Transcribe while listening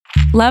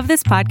Love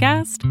this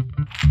podcast?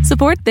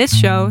 Support this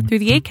show through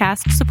the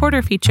Acast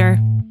supporter feature.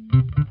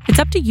 It's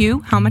up to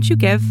you how much you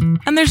give,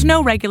 and there's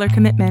no regular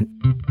commitment.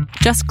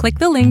 Just click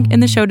the link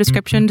in the show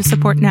description to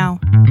support now.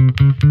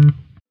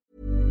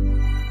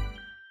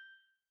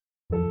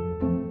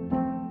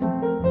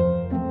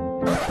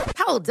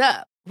 Hold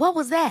up. What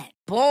was that?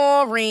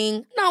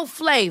 Boring. No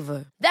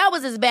flavor. That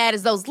was as bad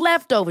as those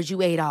leftovers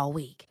you ate all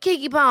week.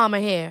 Keke Palmer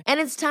here, and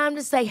it's time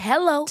to say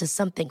hello to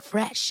something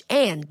fresh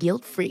and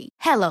guilt-free.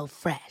 Hello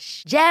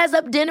Fresh. Jazz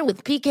up dinner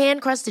with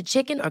pecan-crusted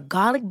chicken or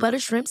garlic butter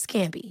shrimp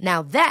scampi.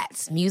 Now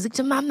that's music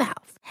to my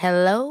mouth.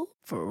 Hello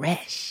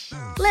Fresh.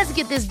 Let's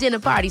get this dinner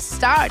party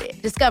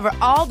started. Discover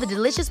all the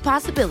delicious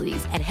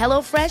possibilities at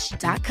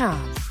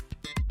hellofresh.com.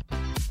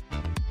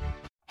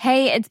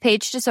 Hey, it's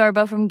Paige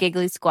DeSorbo from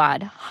Giggly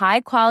Squad.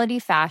 High quality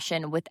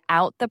fashion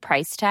without the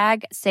price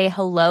tag. Say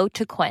hello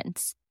to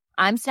Quince.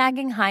 I'm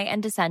snagging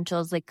high-end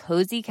essentials like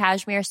cozy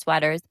cashmere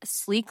sweaters,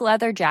 sleek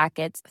leather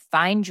jackets,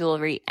 fine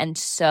jewelry, and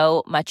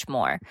so much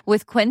more.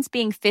 With Quince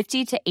being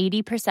 50 to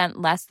 80%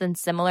 less than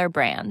similar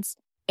brands.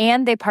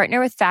 And they partner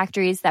with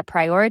factories that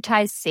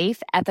prioritize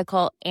safe,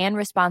 ethical, and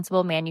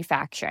responsible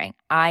manufacturing.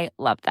 I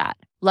love that.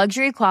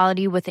 Luxury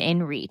quality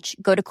within reach.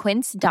 Go to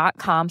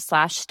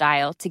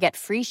quince.com/style to get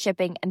free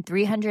shipping and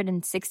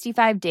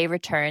 365-day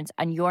returns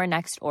on your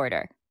next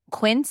order.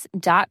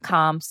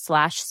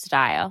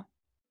 Quince.com/style.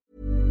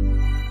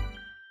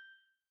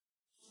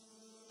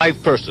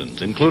 5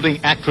 persons, including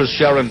actress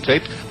Sharon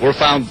Tate, were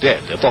found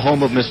dead at the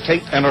home of Miss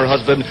Tate and her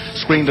husband,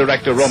 screen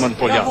director Roman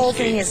Polanski. The whole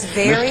thing is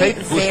very,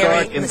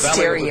 very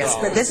mysterious,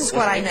 but this is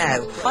what I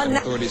know.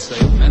 Authorities say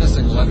a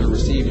menacing letter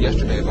received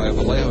yesterday by a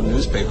Vallejo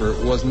newspaper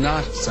was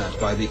not sent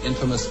by the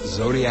infamous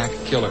Zodiac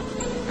killer.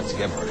 Betsy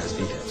Gebhardt has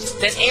details.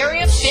 That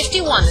Area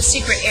 51, the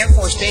secret Air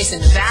Force base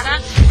in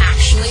Nevada,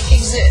 actually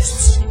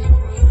exists.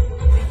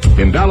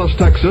 In Dallas,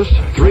 Texas,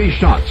 3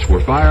 shots were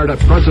fired at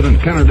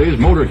President Kennedy's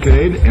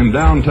motorcade in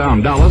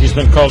downtown Dallas. He's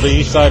been called the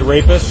East Side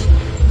Rapist.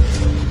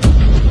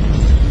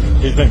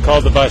 He's been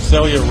called the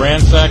Visalia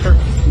Ransacker,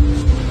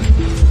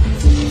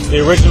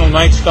 the original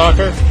Night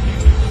Stalker,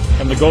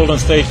 and the Golden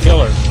State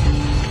Killer.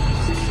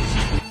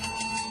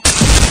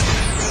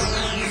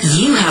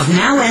 You have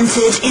now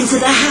entered into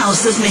the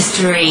House of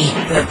Mystery,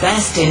 the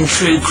best in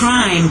true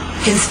crime,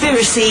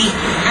 conspiracy,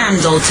 and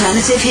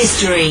alternative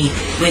history,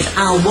 with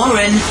Al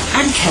Warren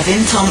and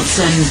Kevin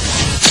Thompson.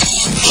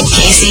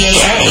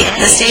 KCAA,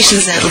 the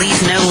stations that leave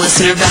no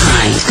listener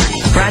behind.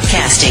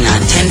 Broadcasting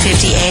on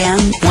 1050 AM,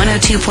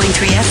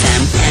 102.3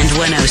 FM, and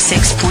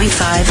 106.5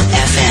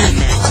 FM.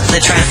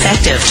 The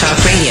trifecta of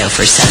talk radio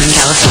for Southern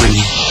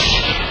California.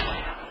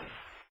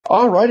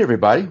 All right,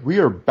 everybody, we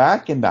are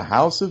back in the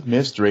House of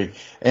Mystery,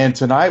 and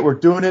tonight we're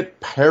doing it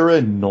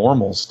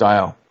paranormal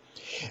style.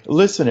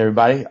 Listen,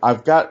 everybody,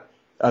 I've got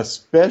a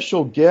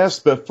special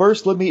guest, but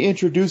first let me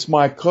introduce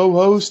my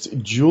co-host,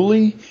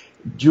 Julie.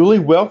 Julie,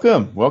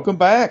 welcome. Welcome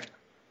back.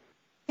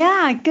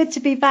 Yeah, good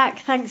to be back.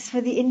 Thanks for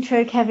the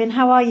intro, Kevin.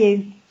 How are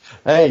you?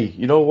 Hey,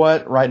 you know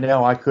what? Right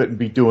now I couldn't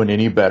be doing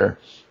any better,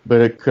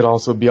 but it could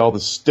also be all the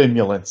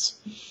stimulants.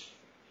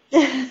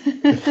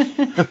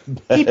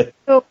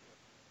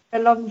 A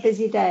long,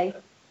 busy day.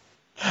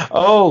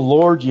 Oh,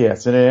 Lord,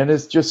 yes. And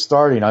it's just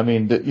starting. I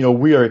mean,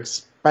 we are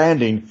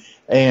expanding,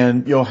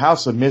 and,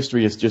 House of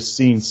Mystery has just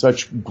seen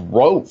such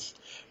growth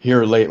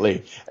here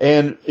lately.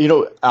 And,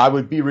 I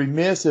would be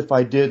remiss if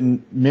I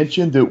didn't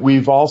mention that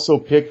we've also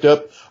picked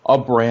up a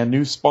brand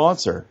new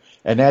sponsor,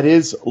 and that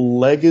is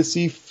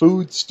Legacy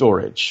Food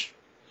Storage.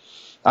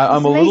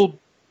 I'm a little...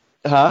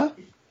 Huh?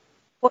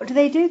 What do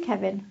they do,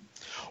 Kevin?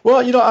 Well,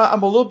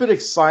 I'm a little bit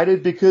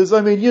excited because,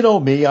 you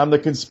know me, I'm the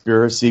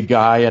conspiracy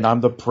guy and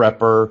I'm the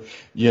prepper.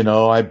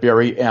 I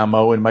bury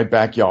ammo in my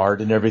backyard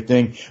and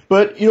everything.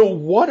 But,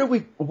 what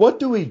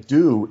do we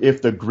do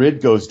if the grid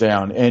goes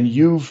down and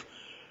you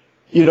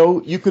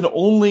can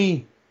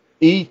only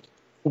eat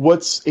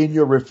what's in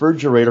your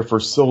refrigerator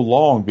for so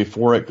long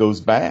before it goes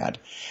bad?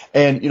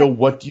 And,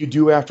 what do you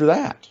do after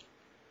that?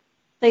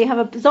 So you have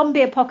a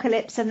zombie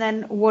apocalypse, and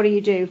then what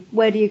do?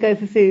 Where do you go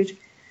for food?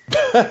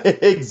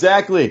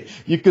 Exactly.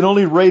 You can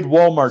only raid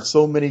Walmart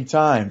so many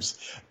times.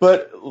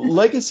 But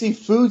Legacy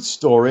Food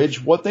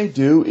Storage, what they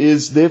do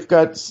is they've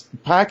got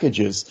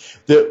packages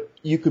that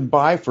you can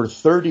buy for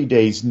 30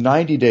 days,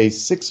 90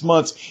 days, 6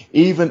 months,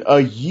 even a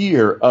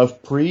year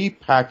of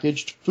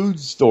pre-packaged food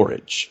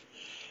storage.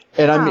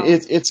 And Wow.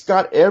 It's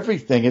got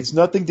everything. It's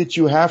nothing that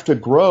you have to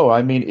grow.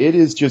 It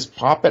is just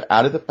pop it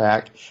out of the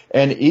pack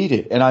and eat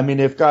it. And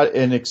they've got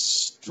an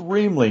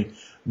extremely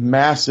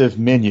massive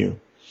menu.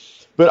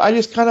 But I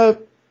just kind of,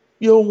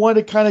 want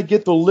to kind of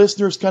get the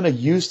listeners kind of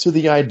used to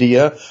the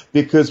idea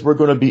because we're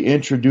going to be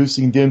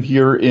introducing them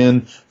here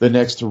in the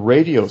next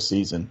radio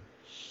season.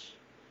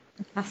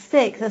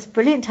 Fantastic. That's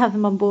brilliant to have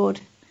them on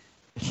board.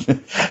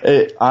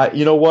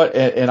 You know what?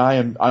 And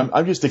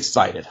I'm just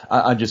excited.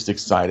 I'm just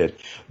excited.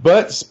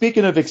 But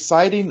speaking of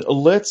exciting,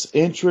 let's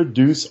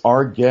introduce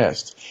our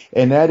guest.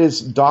 And that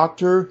is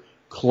Dr.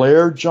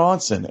 Claire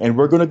Johnson. And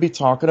we're going to be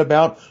talking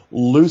about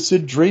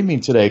lucid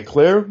dreaming today.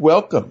 Claire,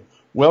 welcome.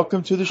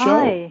 Welcome to the show.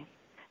 Hi.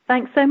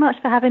 Thanks so much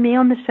for having me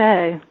on the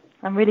show.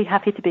 I'm really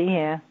happy to be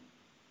here.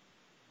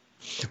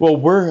 Well,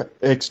 we're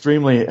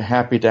extremely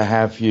happy to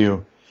have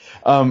you.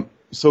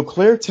 So,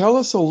 Claire, tell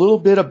us a little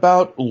bit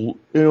about,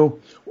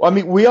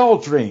 we all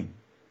dream.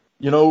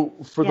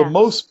 For the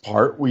most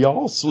part, we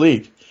all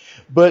sleep.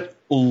 But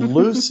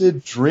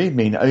lucid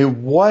dreaming,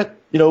 what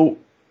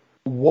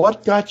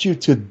got you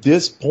to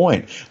this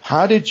point?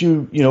 How did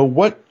you,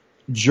 what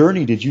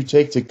journey did you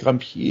take to come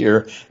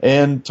here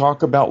and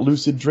talk about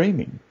lucid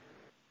dreaming?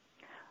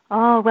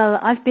 Oh, well,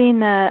 I've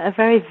been a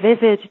very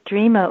vivid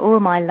dreamer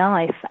all my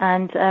life,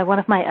 and one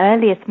of my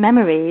earliest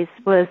memories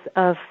was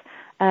of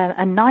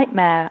a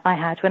nightmare I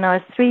had when I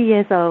was 3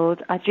 years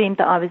old. I dreamed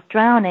that I was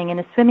drowning in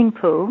a swimming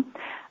pool,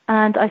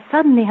 and I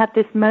suddenly had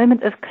this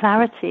moment of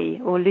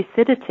clarity or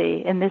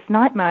lucidity in this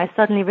nightmare. I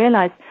suddenly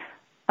realized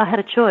I had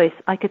a choice.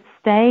 I could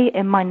stay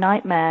in my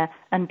nightmare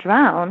and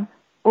drown,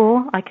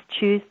 or I could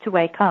choose to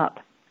wake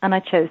up. And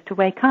I chose to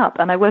wake up,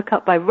 and I woke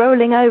up by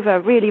rolling over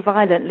really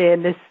violently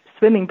in this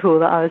swimming pool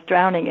that I was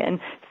drowning in,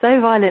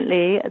 so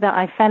violently that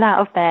I fell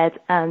out of bed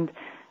and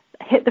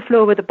hit the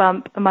floor with a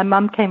bump, and my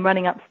mum came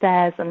running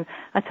upstairs, and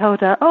I told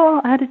her,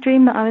 I had a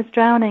dream that I was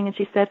drowning, and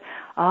she said,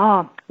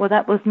 well,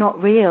 that was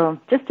not real,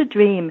 just a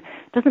dream,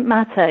 doesn't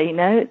matter,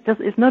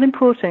 it's not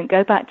important,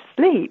 go back to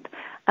sleep.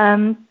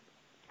 And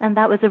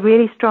that was a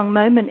really strong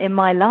moment in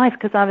my life,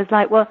 because I was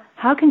like, well,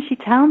 how can she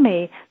tell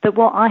me that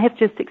what I have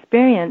just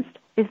experienced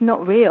is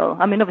not real?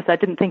 I mean, obviously I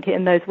didn't think it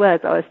in those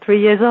words. I was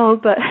 3 years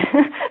old, but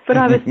but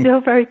I was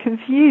still very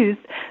confused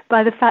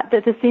by the fact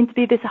that there seemed to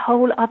be this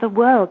whole other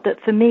world that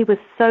for me was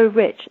so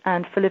rich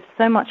and full of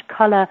so much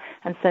color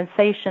and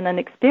sensation and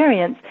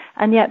experience,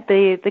 and yet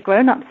the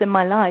grown-ups in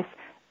my life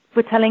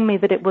were telling me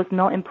that it was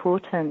not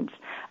important.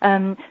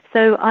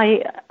 So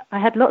I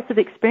had lots of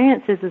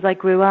experiences as I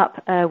grew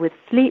up with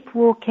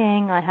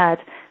sleepwalking. I had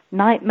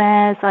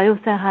nightmares. I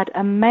also had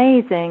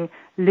amazing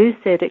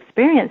lucid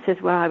experiences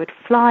where I would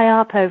fly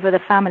up over the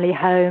family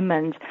home,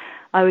 and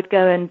I would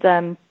go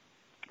and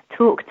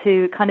talk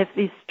to kind of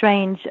these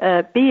strange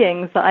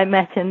beings that I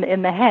met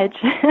in the hedge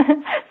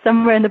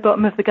somewhere in the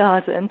bottom of the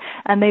garden,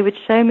 and they would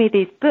show me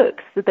these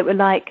books that were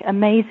like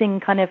amazing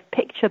kind of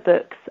picture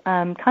books,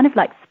 kind of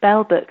like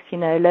spell books,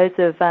 loads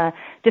of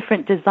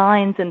different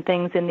designs and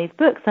things in these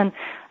books, and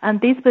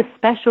these were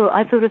special.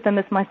 I thought of them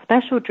as my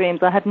special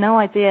dreams. I had no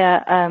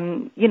idea,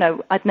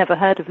 I'd never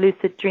heard of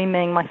lucid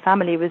dreaming. My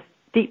family was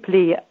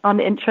deeply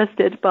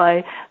uninterested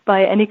by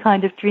any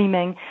kind of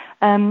dreaming,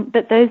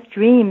 but those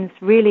dreams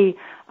really,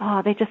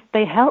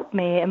 they helped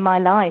me in my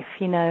life.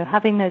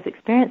 Having those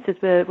experiences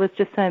was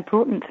just so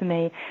important for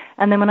me.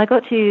 And then when I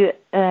got to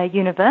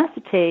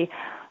university,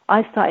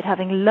 I started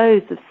having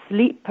loads of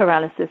sleep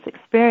paralysis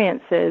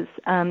experiences,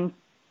 and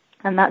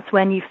that's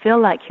when you feel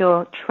like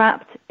you're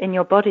trapped in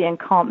your body and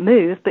can't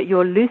move, but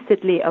you're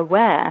lucidly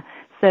aware.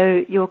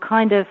 So you're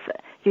kind of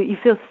you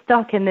feel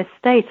stuck in this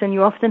state, and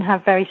you often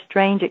have very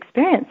strange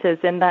experiences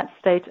in that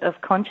state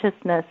of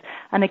consciousness.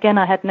 And again,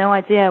 I had no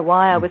idea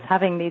why I was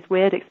having these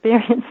weird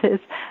experiences,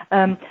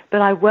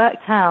 but I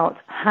worked out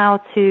how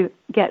to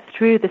get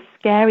through the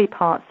scary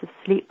parts of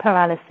sleep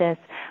paralysis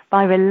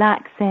by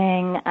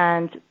relaxing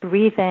and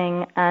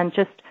breathing and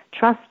just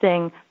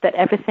trusting that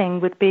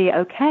everything would be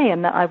okay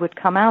and that I would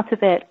come out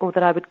of it, or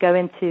that I would go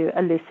into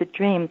a lucid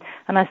dream.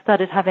 And I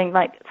started having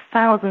like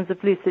thousands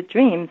of lucid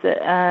dreams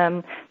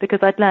because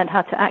I'd learned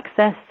how to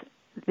access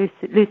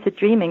lucid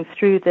dreaming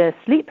through the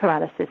sleep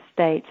paralysis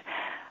state.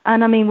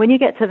 And I mean, when you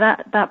get to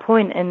that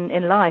point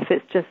in life,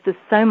 it's just there's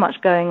so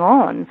much going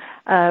on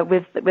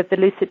with the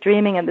lucid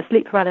dreaming and the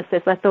sleep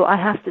paralysis. I thought I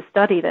have to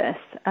study this.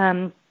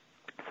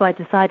 So I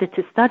decided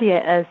to study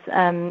it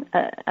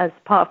as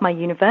part of my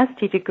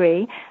university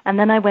degree, and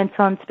then I went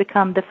on to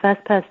become the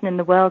first person in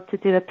the world to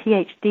do a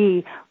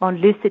PhD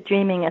on lucid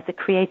dreaming as a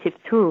creative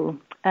tool.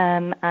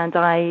 And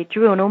I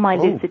drew on all my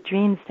lucid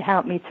dreams to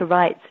help me to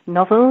write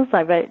novels.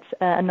 I wrote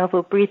a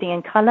novel, Breathing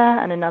in Color,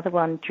 and another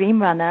one, Dream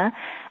Runner.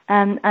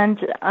 And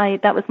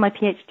that was my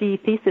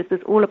PhD thesis, was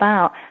all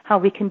about how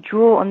we can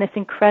draw on this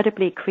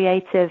incredibly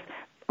creative,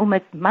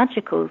 almost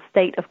magical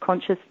state of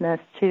consciousness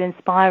to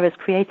inspire us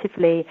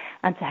creatively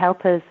and to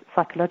help us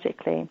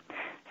psychologically.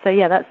 So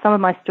yeah, that's some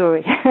of my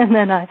story. And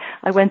then I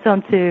went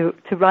on to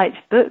write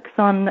books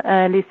on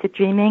lucid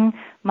dreaming.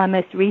 My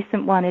most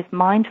recent one is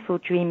Mindful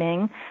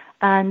Dreaming.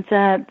 And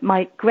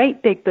my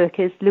great big book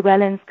is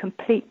Llewellyn's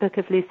Complete Book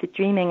of Lucid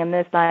Dreaming. And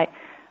there's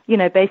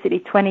basically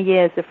 20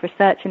 years of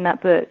research in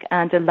that book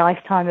and a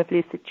lifetime of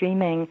lucid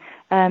dreaming.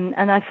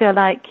 And I feel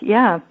like,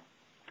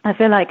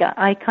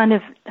 I kind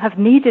of have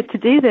needed to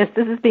do this.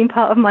 This has been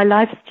part of my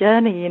life's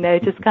journey,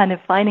 just kind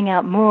of finding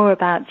out more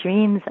about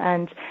dreams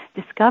and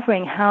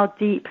discovering how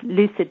deep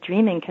lucid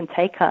dreaming can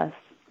take us.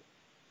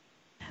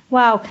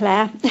 Wow,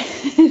 Claire.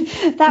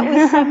 That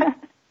was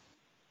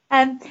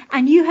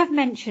and you have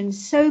mentioned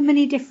so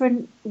many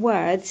different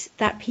words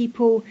that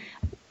people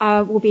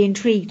will be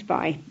intrigued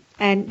by.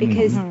 And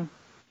because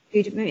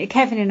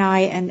Kevin and I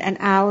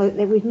and Al,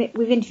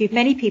 we've interviewed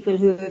many people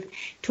who have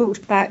talked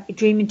about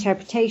dream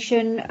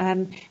interpretation,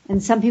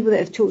 and some people that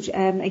have talked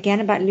again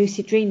about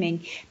lucid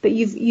dreaming. But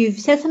you've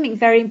said something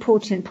very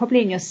important,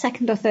 probably in your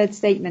second or third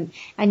statement,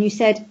 and you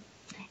said,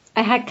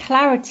 I had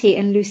clarity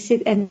and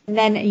lucid, and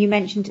then you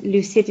mentioned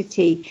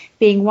lucidity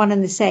being one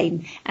and the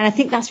same. And I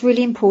think that's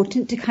really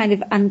important to kind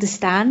of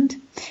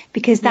understand,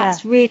 because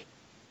that's really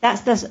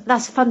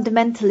that's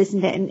fundamental,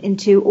 isn't it,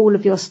 into all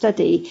of your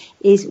study,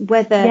 is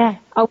whether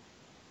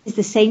is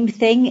the same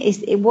thing.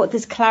 What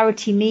does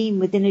clarity mean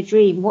within a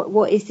dream?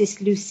 What is this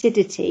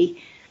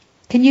lucidity?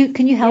 Can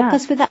you help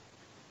us with that?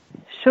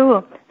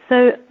 Sure.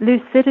 So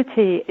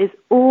lucidity is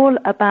all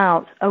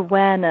about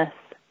awareness,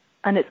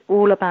 and it's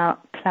all about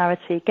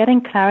clarity,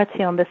 getting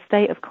clarity on the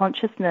state of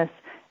consciousness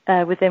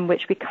within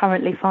which we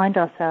currently find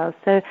ourselves.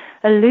 So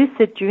a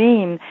lucid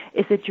dream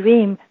is a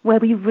dream where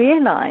we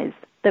realize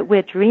that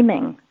we're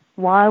dreaming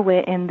while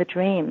we're in the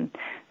dream.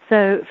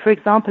 So, for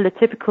example, a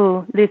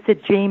typical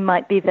lucid dream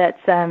might be that,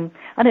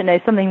 I don't know,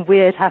 something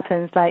weird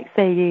happens, like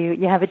say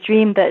you have a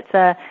dream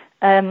that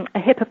a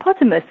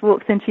hippopotamus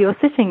walks into your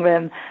sitting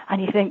room, and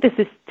you think, this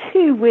is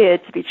too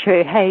weird to be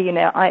true. Hey,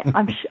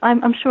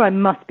 I'm sure I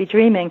must be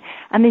dreaming.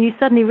 And then you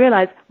suddenly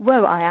realize,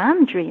 whoa, I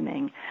am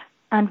dreaming.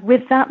 And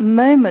with that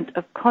moment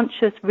of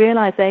conscious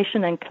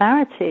realization and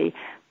clarity,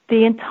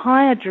 the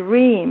entire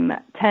dream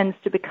tends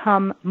to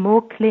become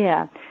more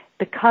clear.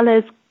 The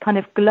colors kind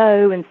of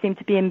glow and seem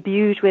to be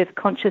imbued with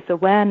conscious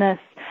awareness.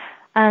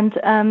 And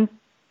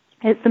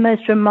it's the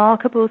most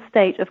remarkable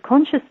state of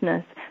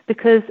consciousness,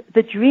 because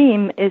the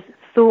dream is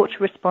thought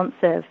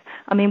responsive.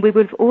 I mean, we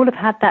would all have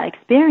had that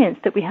experience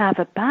that we have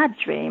a bad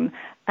dream,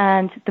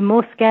 and the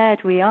more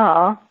scared we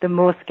are, the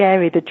more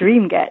scary the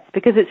dream gets,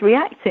 because it's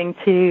reacting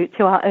to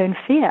our own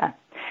fear.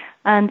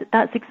 And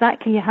that's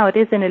exactly how it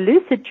is in a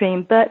lucid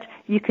dream, but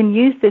you can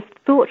use this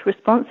thought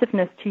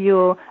responsiveness to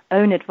your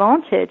own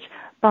advantage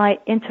by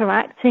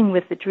interacting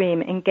with the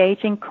dream,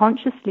 engaging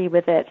consciously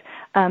with it,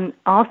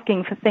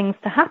 asking for things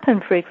to happen,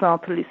 for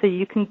example, so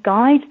you can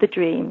guide the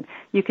dream.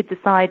 You could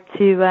decide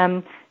to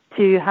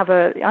have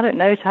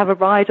a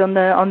ride on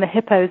the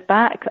hippo's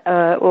back,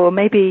 or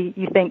maybe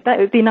you think that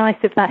it would be nice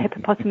if that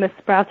hippopotamus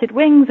sprouted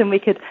wings and we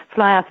could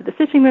fly out of the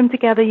sitting room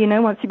together,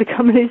 once you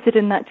become lucid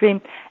in that dream.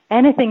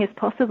 Anything is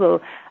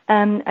possible.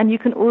 And you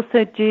can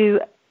also do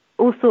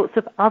all sorts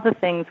of other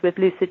things with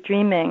lucid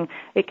dreaming.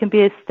 It can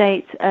be a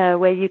state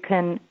where you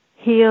can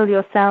heal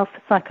yourself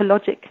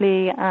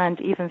psychologically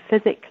and even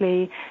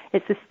physically.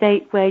 It's a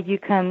state where you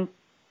can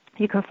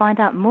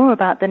find out more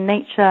about the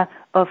nature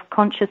of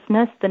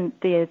consciousness,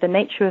 the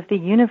nature of the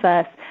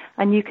universe,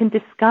 and you can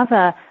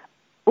discover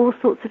all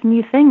sorts of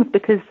new things,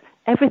 because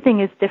everything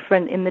is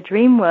different in the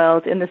dream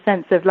world, in the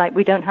sense of, like,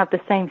 we don't have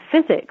the same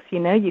physics.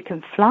 You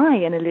can fly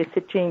in a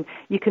lucid dream.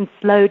 You can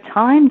slow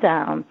time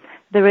down.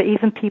 There are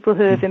even people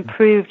who have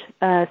improved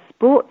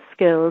sports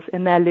skills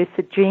in their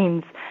lucid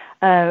dreams,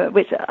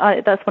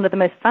 that's one of the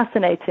most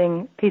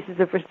fascinating pieces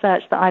of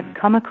research that I've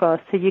come across.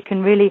 So you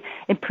can really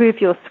improve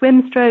your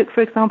swim stroke,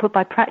 for example,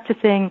 by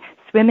practicing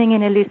swimming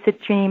in a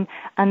lucid dream,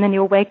 and then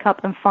you'll wake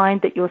up and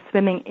find that your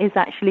swimming is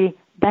actually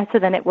better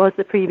than it was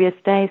the previous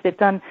days. They've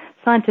done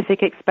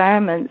scientific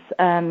experiments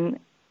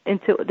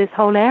into this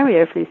whole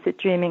area of lucid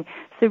dreaming.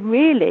 So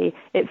really,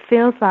 it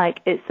feels like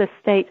it's a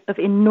state of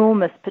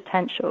enormous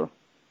potential.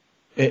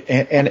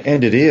 And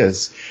it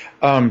is.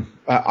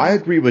 I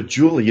agree with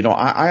Julie.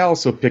 I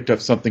also picked up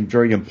something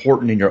very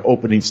important in your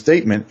opening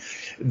statement,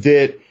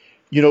 that,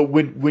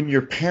 when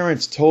your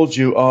parents told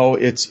you, oh,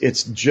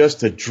 it's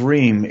just a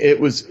dream, it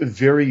was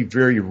very,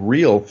 very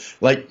real.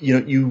 Like,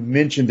 you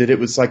mentioned that it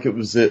was like it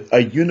was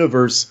a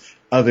universe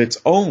of its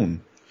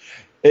own.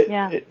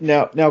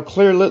 Now,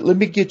 Claire, let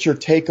me get your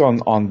take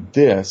on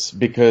this,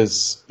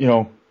 because,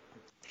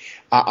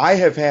 I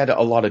have had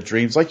a lot of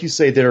dreams, like you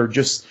say, that are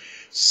just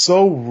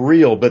so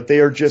real, but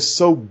they are just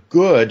so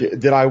good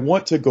that I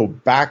want to go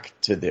back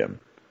to them,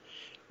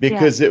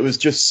 because it was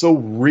just so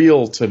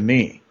real to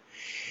me.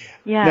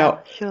 Yeah,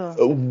 now, sure.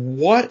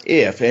 What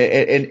if,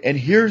 and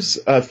here's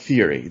a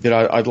theory that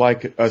I'd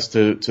like us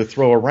to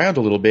throw around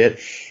a little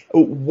bit.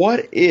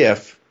 What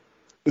if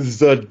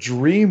the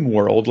dream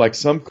world, like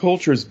some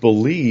cultures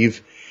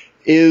believe,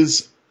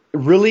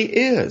 really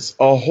is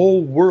a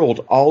whole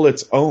world all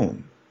its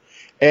own?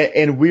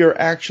 And we are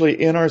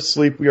actually, in our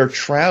sleep, we are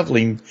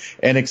traveling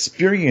and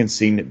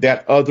experiencing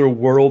that other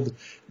world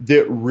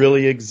that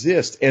really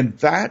exists. And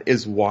that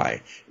is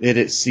why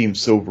it seems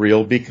so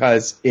real,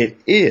 because it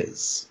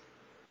is.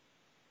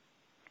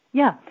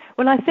 Yeah.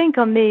 Well, I think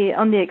on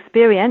the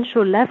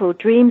experiential level,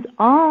 dreams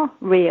are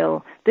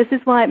real. This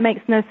is why it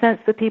makes no sense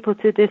for people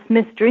to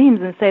dismiss dreams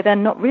and say they're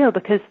not real,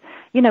 because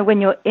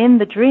when you're in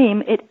the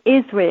dream, it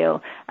is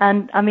real.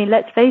 And I mean,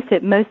 let's face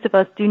it, most of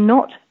us do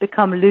not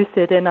become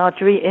lucid in our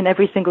dream, in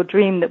every single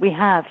dream that we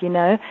have,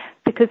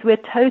 because we're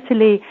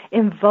totally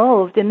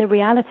involved in the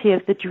reality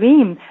of the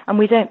dream, and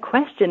we don't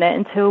question it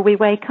until we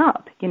wake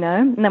up, and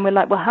then we're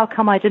like, well, how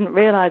come I didn't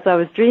realize I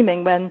was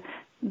dreaming when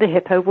the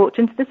hippo walked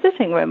into the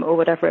sitting room, or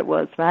whatever it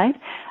was, right?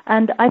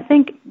 And I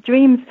think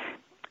dreams,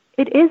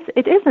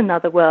 it is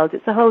another world.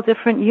 It's a whole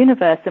different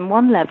universe in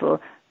one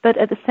level. But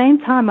at the same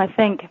time, I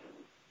think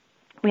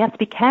we have to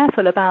be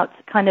careful about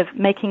kind of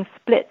making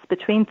splits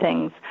between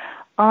things.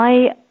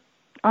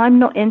 I'm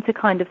not into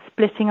kind of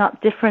splitting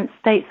up different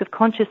states of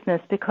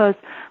consciousness, because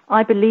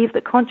I believe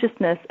that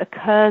consciousness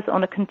occurs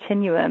on a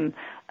continuum,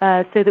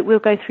 so that we'll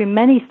go through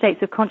many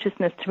states of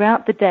consciousness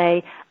throughout the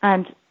day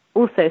and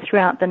also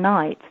throughout the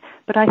night.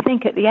 But I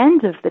think at the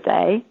end of the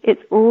day,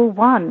 it's all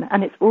one,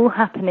 and it's all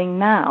happening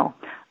now.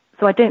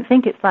 So I don't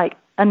think it's like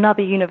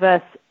another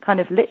universe kind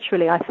of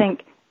literally. I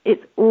think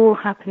it's all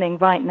happening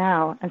right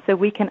now. And so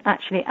we can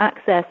actually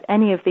access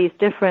any of these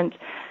different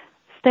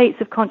states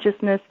of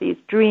consciousness, these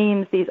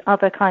dreams, these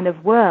other kind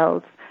of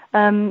worlds,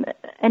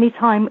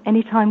 anytime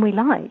we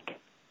like.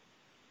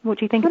 What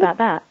do you think about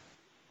that?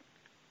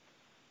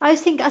 I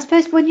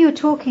suppose when you were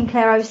talking,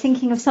 Claire, I was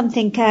thinking of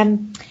something.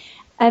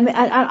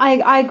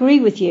 I agree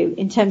with you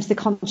in terms of the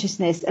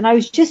consciousness, and I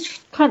was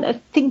just kind of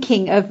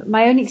thinking of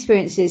my own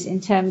experiences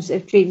in terms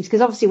of dreams,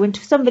 because obviously when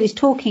somebody's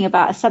talking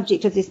about a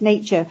subject of this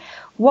nature,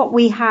 what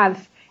we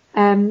have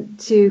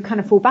to kind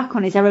of fall back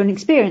on is our own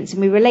experience,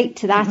 and we relate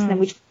to that, and then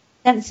we make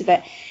sense of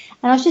it.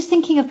 And I was just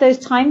thinking of those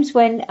times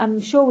when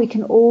I'm sure we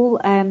can all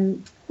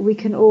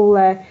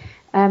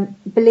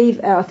believe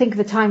or think of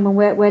a time when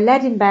we're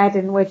led in bed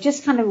and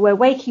we're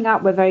waking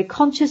up, we're very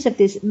conscious of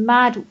this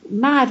mad,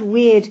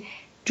 weird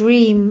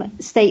dream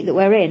state that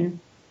we're in.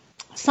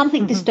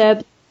 Something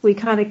disturbs, we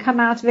kind of come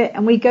out of it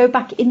and we go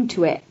back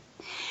into it.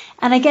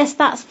 And I guess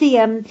that's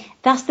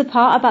the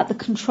part about the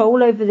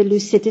control over the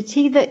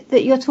lucidity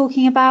that you're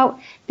talking about,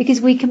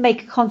 because we can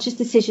make a conscious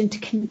decision to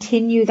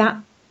continue that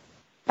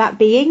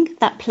being,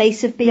 that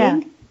place of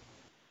being.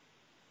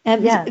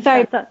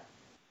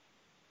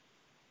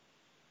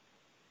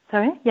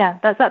 Sorry? Yeah,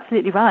 that's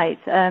absolutely right.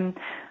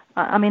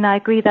 I mean, I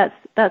agree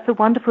that's a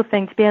wonderful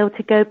thing to be able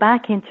to go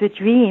back into a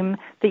dream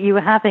that you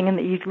were having and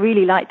that you'd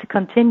really like to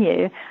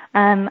continue,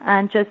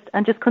 and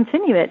just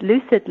continue it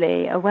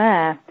lucidly,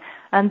 aware.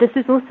 And this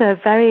is also a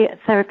very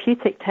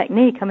therapeutic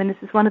technique. I mean,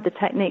 this is one of the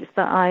techniques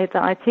that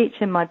I teach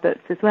in my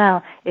books as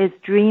well, is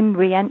dream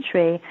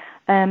re-entry.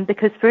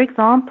 Because, for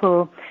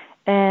example,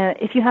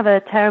 if you have a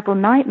terrible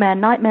nightmare,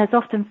 nightmares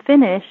often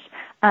finish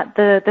at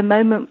the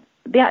moment,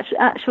 the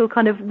actual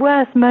kind of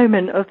worst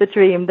moment of the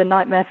dream. The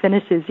nightmare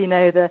finishes,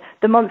 the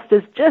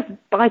monster's just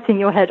biting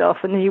your head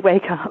off, and then you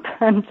wake up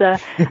and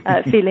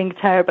feeling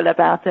terrible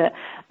about it.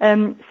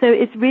 So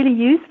it's really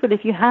useful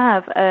if you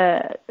have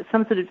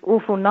some sort of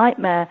awful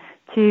nightmare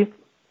to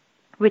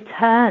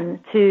return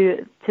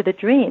to the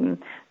dream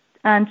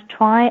and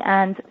try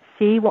and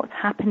see what's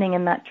happening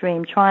in that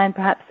dream. Try and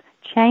perhaps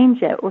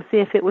change it, or see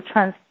if it will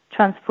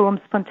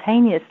transform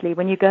spontaneously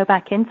when you go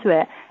back into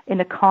it in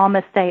a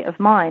calmer state of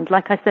mind.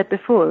 Like I said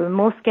before, the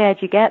more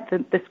scared you get,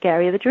 the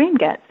scarier the dream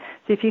gets.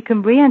 So if you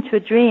can re-enter a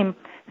dream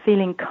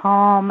feeling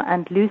calm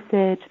and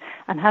lucid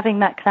and having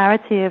that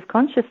clarity of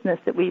consciousness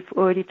that we've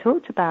already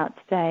talked about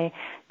today,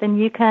 then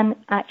you can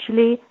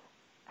actually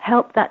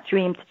help that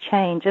dream to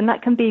change, and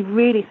that can be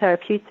really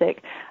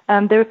therapeutic.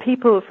 There are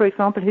people, for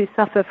example, who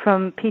suffer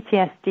from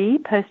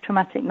PTSD,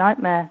 post-traumatic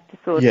nightmare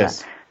disorder.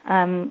 Yes.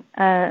 And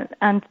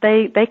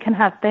they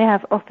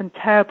have often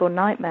terrible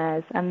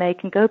nightmares, and they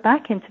can go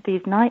back into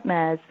these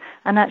nightmares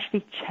and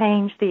actually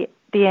change the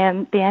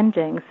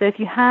ending. So if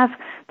you have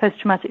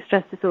post-traumatic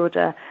stress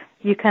disorder,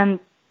 you can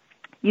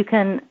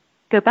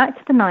go back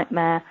to the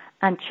nightmare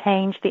and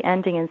change the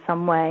ending in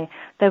some way.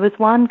 There was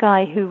one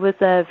guy who was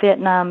a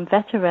Vietnam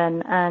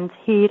veteran, and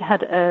he'd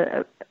had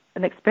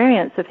an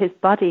experience of his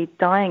buddy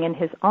dying in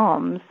his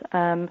arms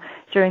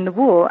during the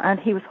war,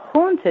 and he was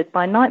haunted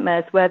by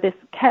nightmares where this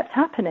kept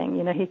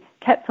happening. He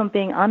kept on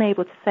being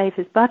unable to save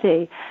his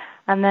buddy.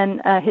 And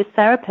then his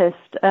therapist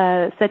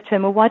said to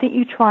him, well, why don't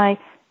you try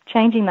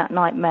changing that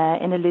nightmare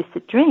in a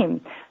lucid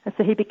dream? And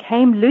so he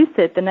became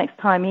lucid the next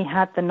time he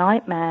had the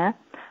nightmare.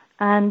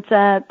 And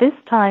this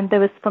time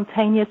there was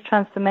spontaneous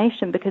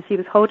transformation, because he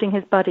was holding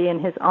his buddy in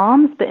his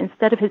arms, but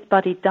instead of his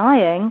buddy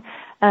dying,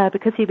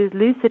 because he was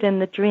lucid in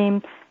the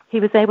dream,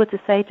 he was able to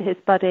say to his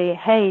buddy,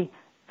 hey,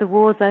 the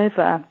war's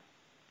over.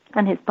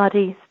 And his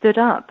buddy stood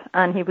up,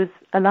 and he was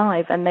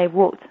alive, and they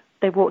walked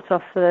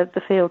off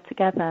the field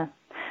together.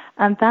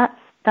 And that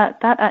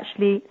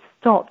actually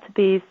stopped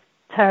these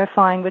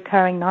terrifying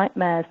recurring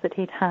nightmares that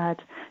he'd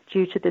had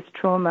due to this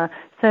trauma.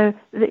 So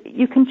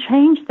you can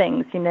change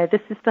things.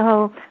 This is the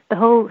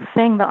whole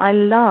thing that I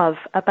love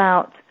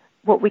about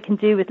what we can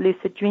do with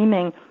lucid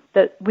dreaming,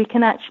 that we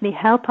can actually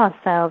help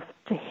ourselves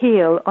to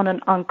heal on an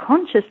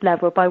unconscious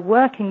level by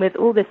working with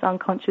all this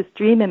unconscious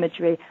dream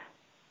imagery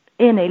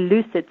in a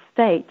lucid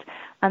state.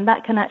 And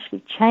that can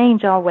actually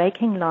change our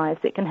waking lives.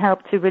 It can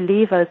help to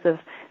relieve us of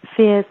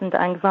fears and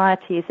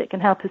anxieties. It can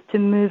help us to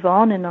move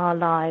on in our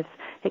lives.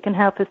 It can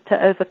help us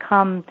to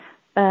overcome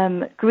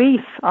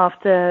grief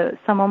after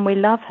someone we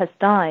love has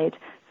died.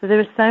 So there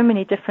are so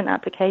many different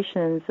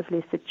applications of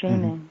lucid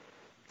dreaming.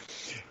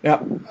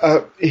 Now,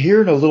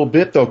 here in a little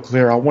bit, though,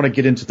 Claire, I want to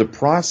get into the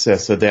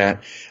process of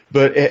that.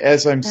 But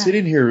as I'm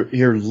sitting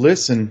here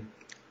listening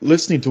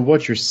to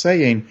what you're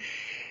saying,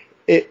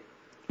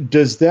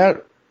 does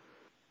that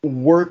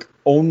work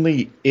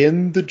only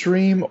in the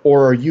dream,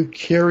 or are you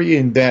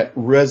carrying that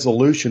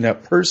resolution,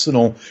 that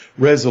personal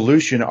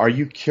resolution, are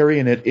you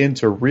carrying it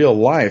into real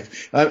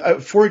life?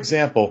 For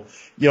example,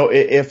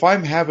 if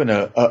I'm having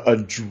a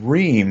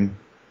dream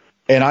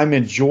and I'm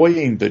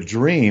enjoying the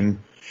dream,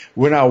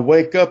 when I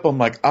wake up, I'm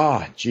like,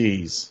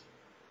 geez,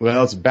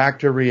 well, it's back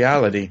to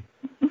reality.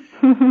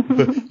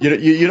 But,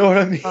 you know what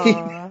I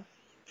mean?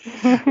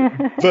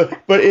 but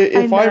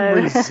if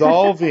I'm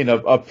resolving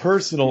a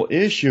personal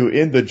issue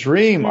in the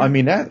dream, I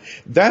mean,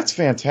 that's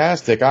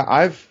fantastic.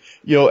 I've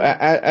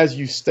as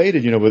you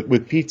stated,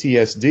 with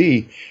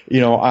PTSD,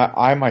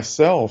 I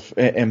myself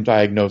am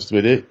diagnosed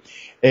with it.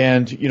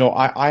 And,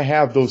 I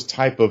have those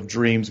type of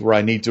dreams where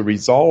I need to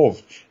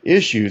resolve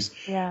issues.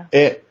 Yeah.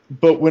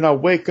 But when I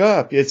wake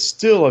up, it's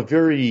still a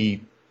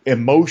very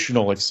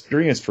emotional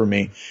experience for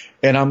me.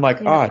 And I'm like,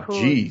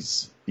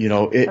 geez.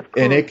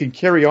 And it can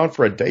carry on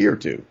for a day or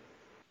two.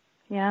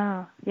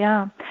 Yeah.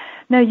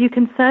 No, you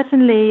can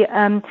certainly,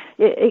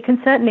 it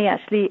can certainly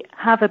actually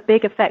have a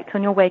big effect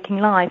on your waking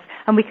life.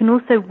 And we can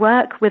also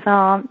work with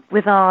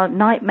our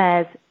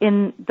nightmares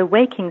in the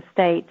waking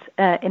state,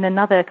 in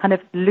another kind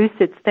of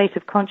lucid state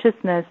of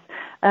consciousness.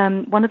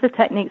 One of the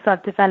techniques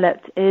I've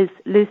developed is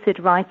lucid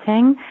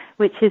writing,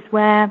 which is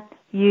where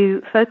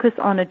you focus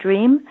on a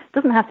dream. It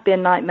doesn't have to be a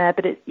nightmare,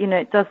 but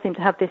it does seem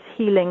to have this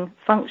healing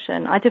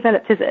function. I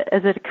developed it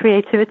as a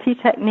creativity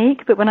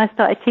technique, but when I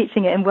started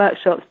teaching it in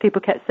workshops,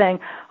 people kept saying,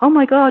 "Oh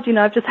my God,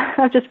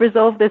 I've just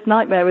resolved this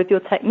nightmare with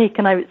your technique,"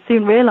 and I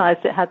soon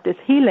realized it had this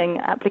healing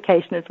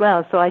application as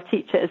well. So I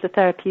teach it as a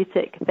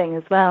therapeutic thing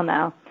as well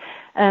now.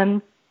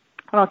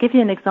 I'll give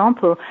you an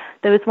example.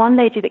 There was one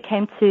lady that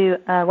came to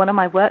one of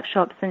my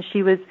workshops, and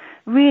she was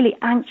really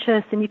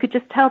anxious, and you could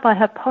just tell by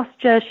her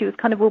posture she was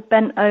kind of all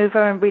bent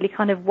over and really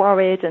kind of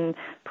worried, and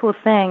poor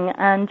thing.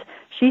 And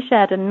she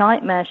shared a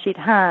nightmare she'd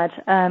had,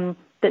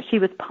 that she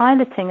was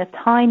piloting a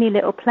tiny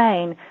little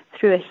plane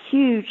through a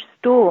huge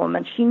storm,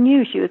 and she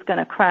knew she was going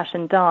to crash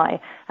and die.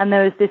 And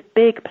there was this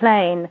big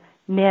plane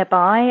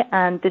nearby,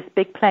 and this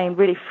big plane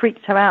really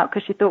freaked her out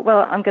because she thought,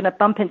 well, I'm going to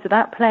bump into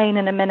that plane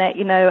in a minute,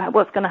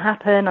 what's going to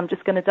happen? I'm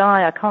just going to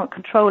die. I can't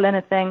control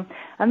anything.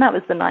 And that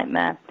was the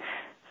nightmare.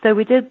 So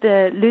we did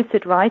the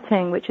lucid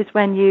writing, which is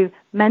when you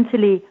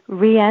mentally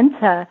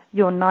re-enter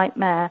your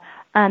nightmare,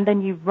 and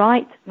then you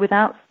write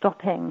without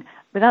stopping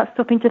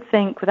to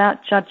think, without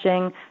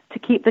judging, to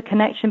keep the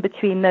connection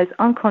between those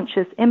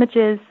unconscious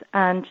images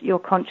and your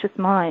conscious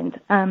mind.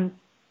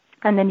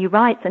 And then you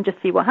write and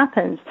just see what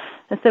happens.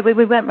 And so when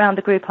we went round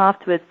the group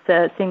afterwards,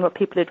 seeing what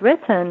people had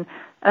written,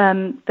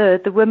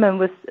 the woman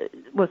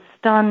was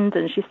stunned,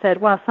 and she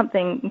said, "Wow,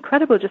 something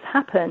incredible just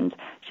happened."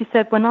 She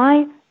said, "When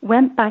I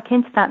went back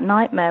into that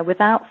nightmare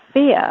without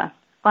fear,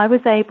 I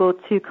was able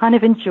to kind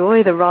of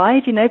enjoy the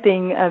ride,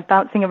 being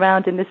bouncing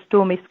around in this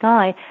stormy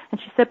sky." And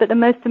she said, "But the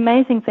most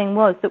amazing thing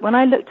was that when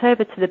I looked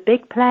over to the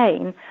big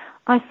plane,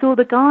 I saw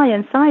the guy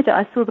inside it.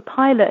 I saw the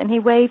pilot, and he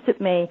waved at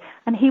me,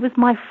 and he was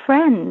my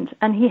friend,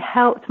 and he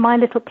helped my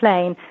little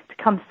plane to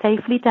come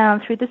safely down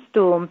through the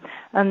storm.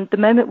 And the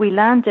moment we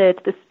landed,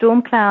 the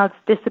storm clouds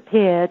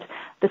disappeared,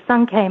 the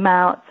sun came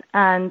out,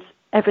 and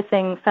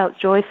everything felt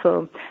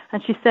joyful."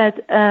 And she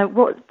said,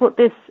 what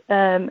this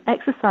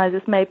exercise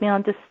has made me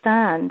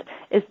understand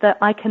is that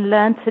I can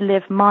learn to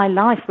live my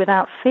life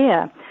without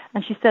fear.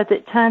 And she said that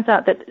it turns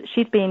out that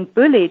she'd been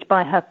bullied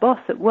by her boss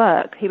at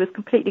work. He was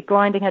completely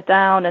grinding her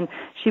down, and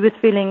she was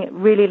feeling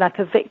really like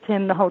a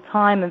victim the whole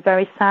time and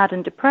very sad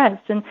and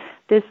depressed. And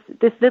this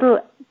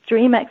little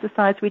dream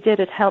exercise we did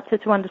had helped her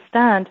to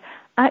understand,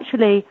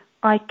 actually,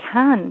 I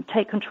can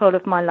take control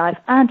of my life,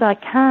 and I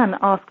can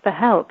ask for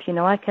help.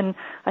 I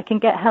can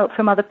get help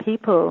from other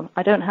people.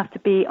 I don't have to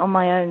be on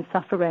my own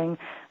suffering.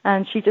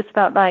 And she just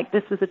felt like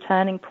this was a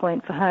turning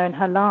point for her in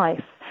her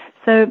life.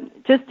 So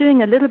just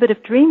doing a little bit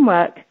of dream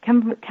work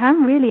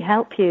can really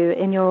help you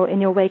in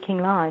your waking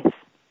life.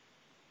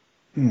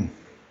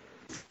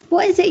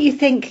 What is it you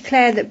think,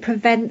 Claire, that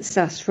prevents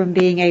us from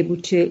being able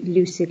to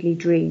lucidly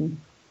dream?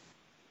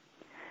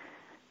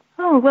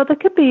 Oh, well, there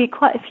could be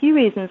quite a few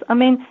reasons. I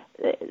mean,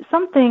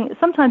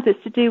 sometimes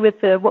it's to do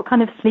with what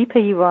kind of sleeper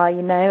you are.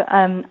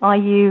 Are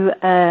you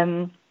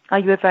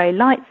a very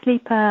light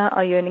sleeper?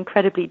 Are you an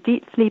incredibly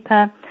deep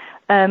sleeper?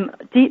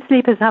 Deep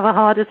sleepers have a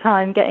harder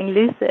time getting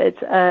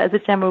lucid, as a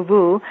general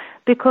rule,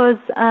 because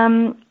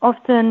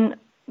often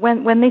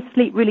when they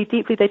sleep really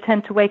deeply, they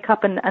tend to wake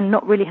up and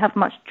not really have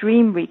much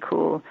dream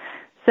recall.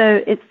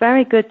 So it's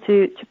very good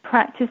to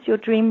practice your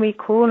dream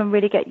recall and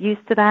really get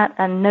used to that,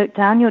 and note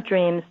down your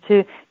dreams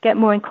to get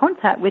more in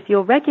contact with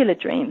your regular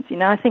dreams.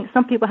 I think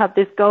some people have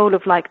this goal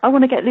of like, I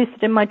want to get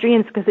lucid in my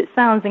dreams because it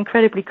sounds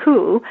incredibly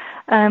cool,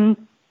 and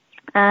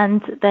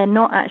they're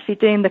not actually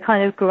doing the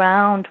kind of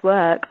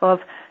groundwork of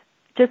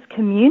just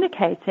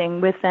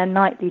communicating with their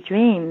nightly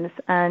dreams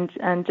and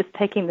just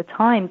taking the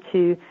time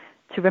to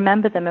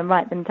remember them and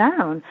write them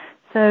down.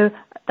 So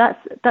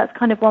that's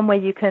kind of one way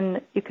you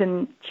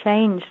can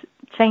change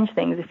change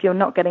things if you're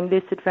not getting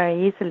lucid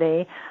very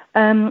easily.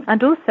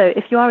 And also,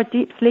 if you are a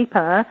deep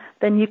sleeper,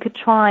 then you could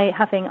try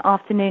having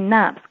afternoon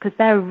naps, because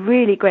they're a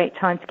really great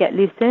time to get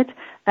lucid,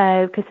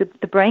 because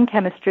the brain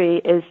chemistry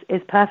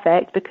is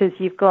perfect, because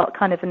you've got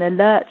kind of an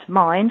alert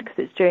mind because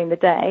it's during the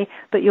day,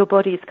 but your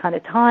body's kind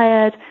of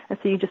tired, and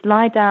so you just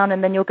lie down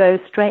and then you'll go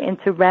straight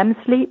into REM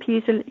sleep,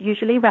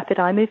 usually rapid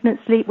eye movement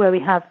sleep, where we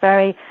have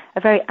a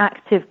very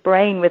active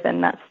brain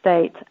within that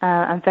state,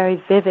 and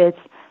very vivid,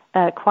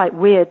 quite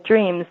weird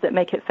dreams that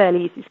make it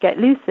fairly easy to get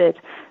lucid.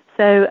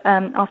 So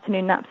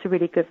afternoon naps are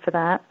really good for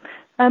that.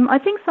 I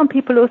think some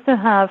people also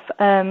have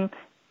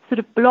sort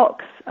of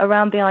blocks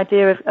around the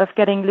idea of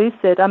getting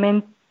lucid. I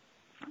mean,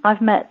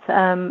 I've met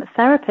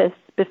therapists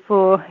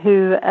before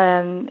who,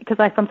 because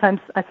I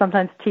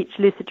sometimes teach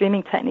lucid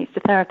dreaming techniques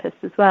to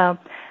therapists as well,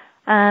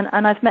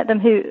 and I've met them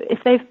who,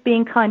 if they've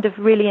been kind of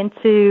really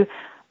into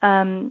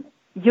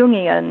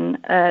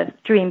Jungian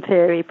dream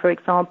theory, for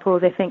example,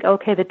 they think,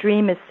 okay, the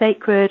dream is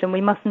sacred and we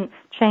mustn't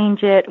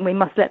change it and we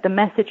must let the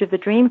message of the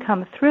dream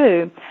come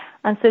through.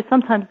 And so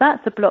sometimes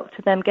that's a block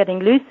to them getting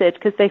lucid,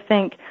 because they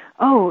think,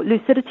 oh,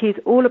 lucidity is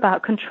all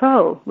about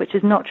control, which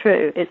is not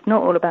true. It's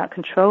not all about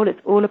control. It's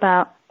all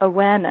about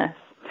awareness.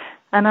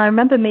 And I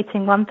remember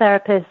meeting one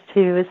therapist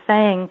who was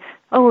saying,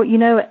 oh,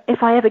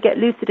 if I ever get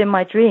lucid in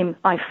my dream,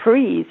 I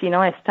freeze,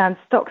 I stand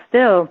stock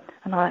still.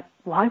 And I'm like,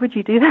 why would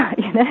you do that?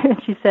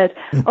 And she said,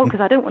 oh, because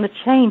I don't want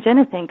to change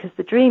anything, because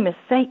the dream is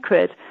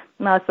sacred.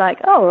 And I was like,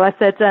 I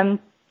said,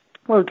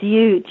 well, do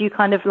you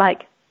kind of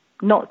like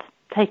not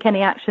take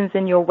any actions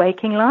in your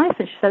waking life?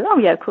 And she said, oh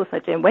yeah, of course I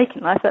do in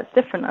waking life. That's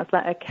different. I was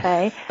like,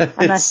 okay.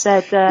 And I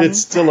said, it's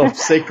still a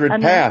sacred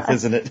path,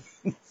 isn't it?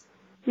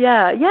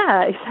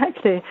 Yeah,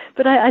 exactly.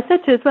 But I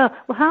said to her as well,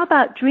 how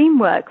about dream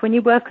work? When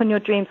you work on your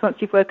dreams once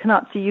you've woken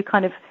up, so you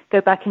kind of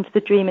go back into the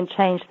dream and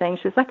change things.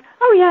 She was like,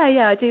 oh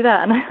yeah, I do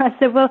that. And I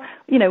said, well,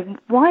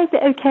 why is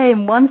it okay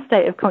in one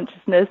state of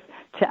consciousness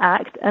to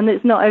act and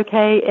it's not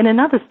okay in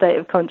another state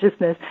of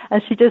consciousness?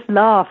 And she just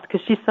laughed,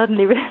 because she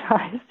suddenly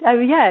realized, oh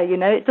yeah,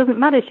 it doesn't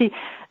matter.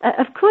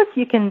 Of course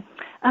you can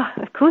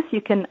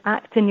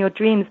act in your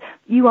dreams.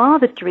 You are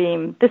the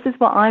dream. This is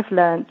what I've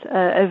learned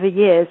over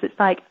years. It's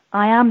like,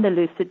 I am the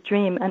lucid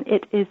dream, and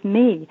it is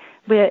me.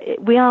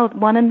 We are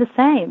one and the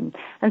same.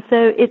 And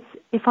so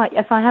if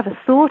I have a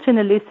thought in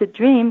a lucid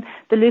dream,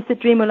 the lucid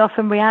dream will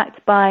often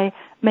react by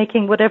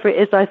making whatever it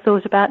is I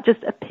thought about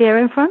just appear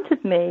in front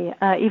of me,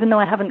 even though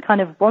I haven't kind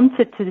of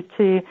wanted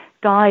to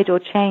guide or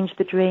change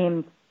the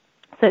dream.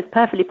 So it's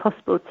perfectly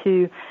possible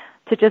to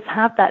just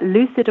have that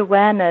lucid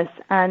awareness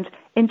and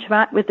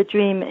interact with the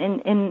dream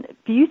in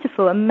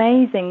beautiful,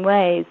 amazing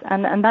ways,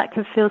 and that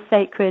can feel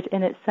sacred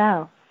in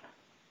itself.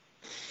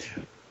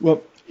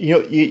 Well,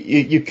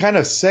 you kind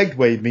of segued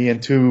me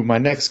into my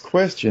next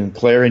question,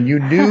 Claire, and you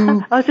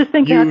knew... I was just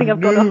thinking, I think I've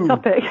got off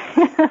topic.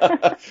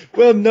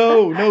 Well,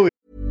 no.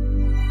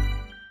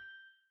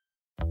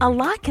 A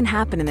lot can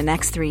happen in the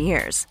next 3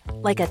 years.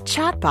 Like a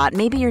chatbot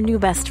may be your new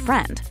best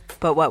friend.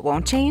 But what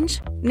won't change?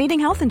 Needing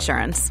health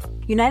insurance.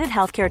 United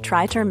Healthcare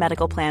Tri-Term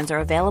Medical Plans are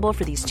available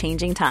for these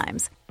changing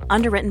times.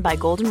 Underwritten by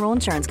Golden Rule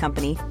Insurance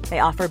Company, they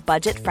offer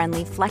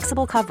budget-friendly,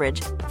 flexible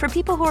coverage for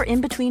people who are in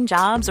between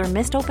jobs or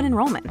missed open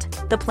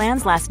enrollment. The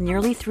plans last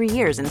nearly 3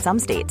 years in some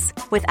states,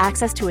 with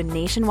access to a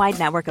nationwide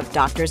network of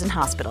doctors and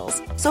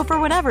hospitals. So for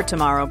whatever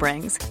tomorrow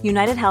brings,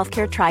 United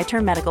Healthcare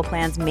Tri-Term Medical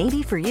Plans may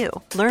be for you.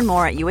 Learn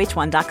more at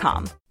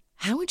uh1.com.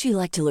 How would you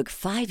like to look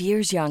 5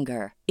 years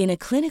younger? In a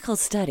clinical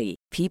study,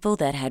 people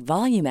that had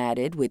volume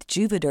added with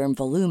Juvederm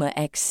Voluma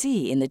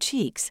XC in the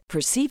cheeks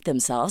perceived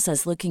themselves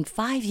as looking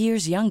 5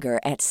 years younger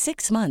at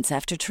 6 months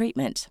after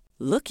treatment.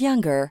 Look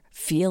younger,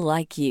 feel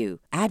like you.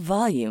 Add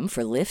volume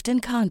for lift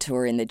and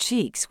contour in the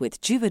cheeks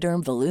with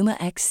Juvederm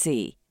Voluma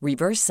XC.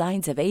 Reverse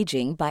signs of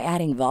aging by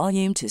adding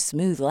volume to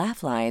smooth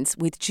laugh lines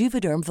with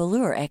Juvederm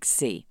Volure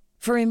XC.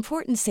 For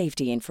important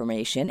safety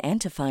information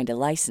and to find a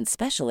licensed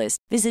specialist,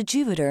 visit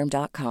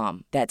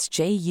Juvederm.com. That's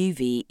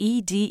JUVEDERM.com.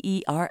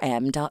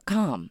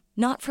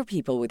 Not for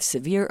people with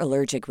severe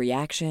allergic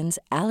reactions,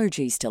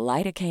 allergies to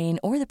lidocaine,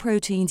 or the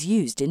proteins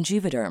used in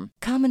Juvederm.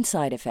 Common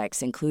side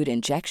effects include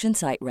injection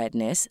site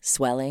redness,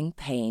 swelling,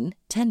 pain,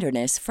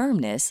 tenderness,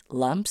 firmness,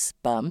 lumps,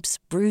 bumps,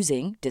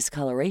 bruising,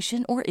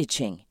 discoloration, or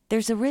itching.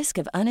 There's a risk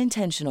of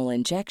unintentional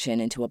injection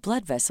into a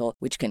blood vessel,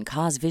 which can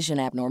cause vision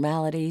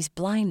abnormalities,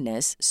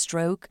 blindness,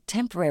 stroke,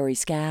 temporary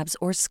scabs,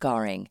 or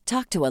scarring.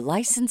 Talk to a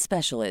licensed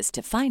specialist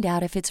to find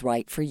out if it's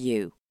right for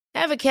you.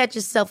 Ever catch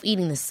yourself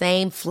eating the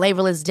same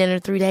flavorless dinner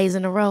 3 days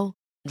in a row?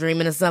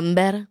 Dreaming of something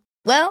better?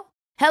 Well,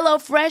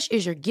 HelloFresh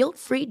is your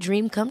guilt-free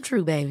dream come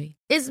true, baby.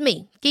 It's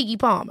me, Keke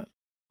Palmer.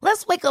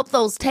 Let's wake up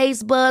those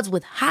taste buds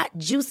with hot,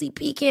 juicy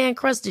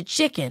pecan-crusted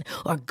chicken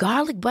or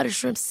garlic butter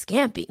shrimp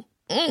scampi.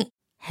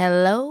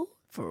 Hello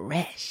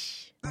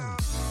Fresh.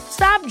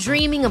 Stop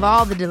dreaming of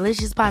all the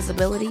delicious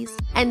possibilities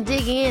and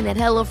dig in at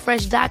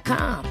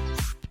HelloFresh.com.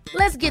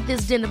 Let's get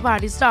this dinner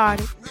party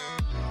started.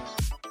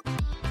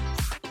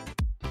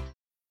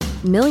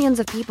 Millions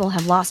of people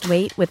have lost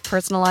weight with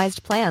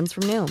personalized plans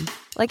from Noom.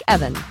 Like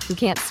Evan, who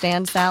can't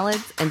stand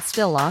salads and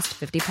still lost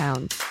 50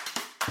 pounds.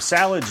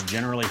 Salads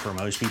generally for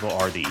most people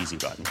are the easy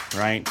button,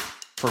 right?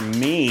 For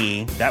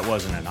me, that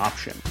wasn't an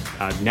option.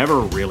 I never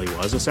really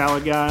was a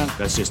salad guy.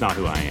 That's just not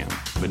who I am.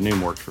 But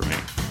Noom worked for me.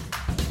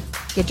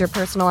 Get your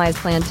personalized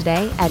plan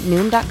today at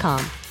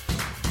Noom.com.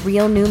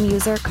 Real Noom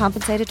user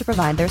compensated to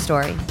provide their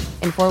story.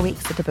 In 4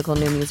 weeks, the typical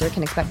Noom user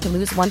can expect to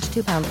lose 1 to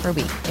 2 pounds per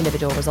week.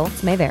 Individual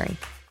results may vary.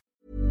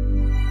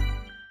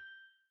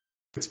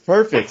 It's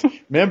perfect.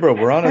 Remember,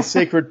 we're on a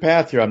sacred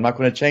path here. I'm not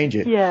going to change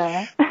it.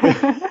 Yeah.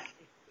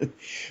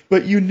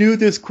 But you knew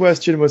this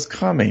question was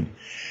coming.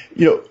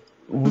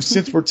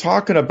 Since we're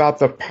talking about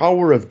the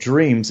power of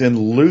dreams and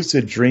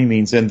lucid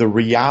dreamings and the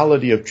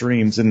reality of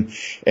dreams and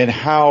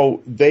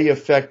how they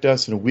affect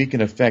us and we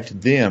can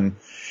affect them,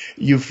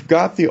 you've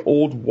got the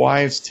old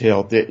wives'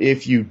 tale that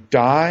if you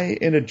die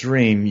in a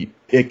dream,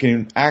 it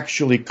can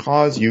actually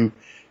cause you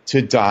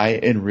to die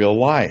in real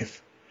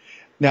life.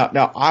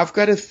 Now I've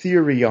got a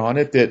theory on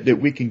it that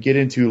we can get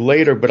into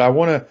later, but I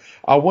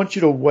want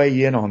you to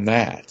weigh in on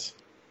that.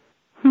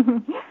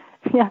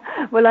 Yeah,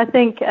 well, I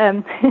think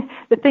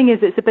the thing is,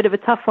 it's a bit of a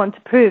tough one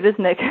to prove,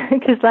 isn't it?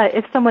 Because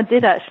if someone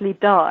did actually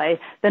die,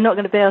 they're not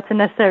going to be able to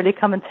necessarily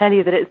come and tell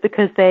you that it's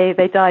because they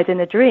died in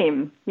a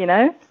dream,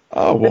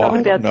 Oh, well, they're not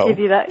going to be able to give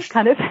you that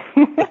kind of.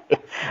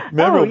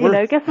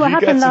 Remember, guess what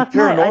happened last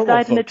night? I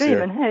died in a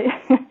dream, and hey,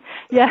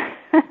 yeah.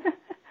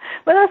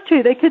 Well, that's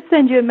true. They could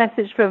send you a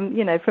message from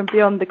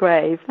beyond the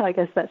grave. I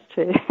guess that's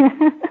true.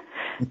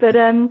 But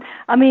I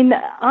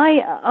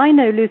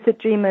know lucid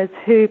dreamers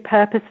who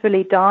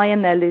purposefully die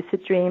in their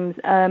lucid dreams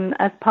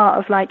as part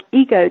of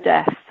ego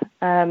death,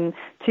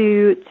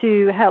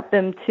 to help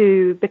them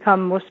to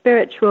become more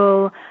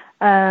spiritual,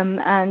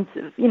 and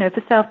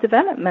for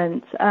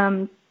self-development,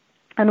 and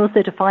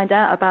also to find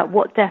out about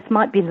what death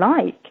might be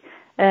like.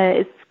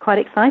 It's quite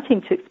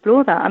exciting to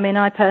explore that.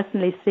 I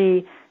personally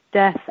see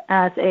death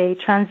as a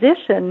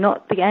transition,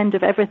 not the end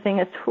of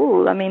everything at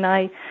all.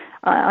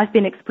 I've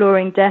been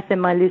exploring death in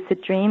my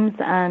lucid dreams,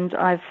 and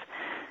I've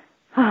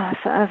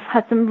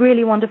had some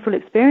really wonderful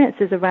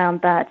experiences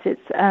around that.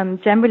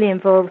 It's generally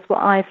involves what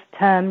I've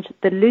termed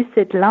the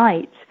lucid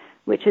light,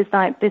 which is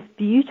like this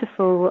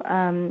beautiful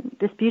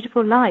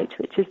light,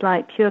 which is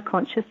like pure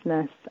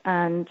consciousness.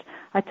 And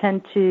I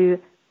tend to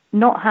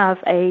not have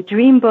a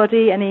dream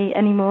body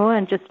anymore,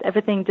 and just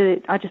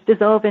everything. I just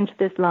dissolve into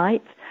this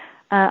light.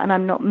 And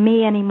I'm not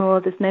me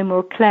anymore. There's no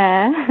more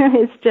Claire.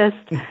 It's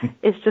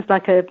just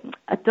like a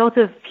dot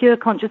of pure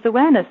conscious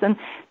awareness, and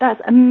that's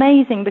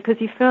amazing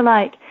because you feel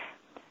like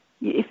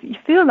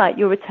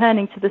you're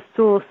returning to the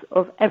source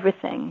of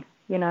everything,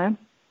 and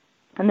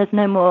there's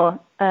no more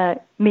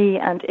me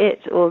and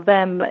it or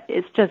them.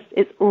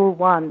 It's all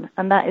one,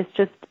 and that is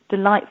just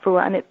delightful,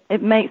 and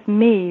it makes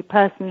me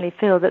personally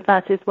feel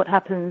that is what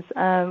happens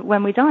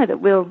when we die.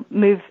 That we'll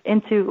move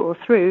into or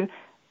through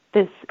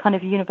this kind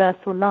of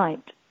universal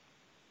light.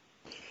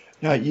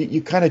 Now,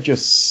 you kind of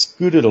just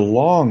scooted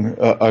along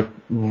a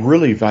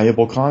really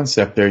valuable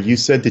concept there. You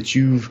said that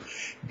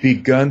you've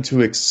begun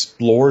to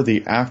explore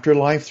the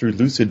afterlife through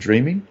lucid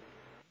dreaming?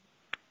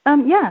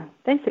 Yeah,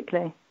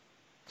 basically.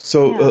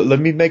 So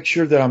let me make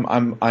sure that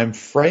I'm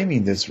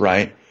framing this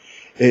right.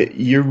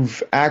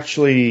 You've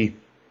actually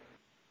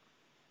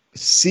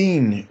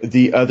seen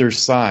the other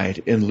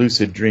side in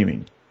lucid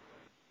dreaming.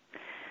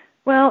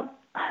 Well,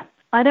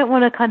 I don't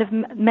want to kind of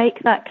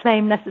make that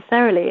claim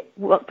necessarily,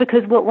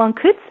 because what one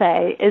could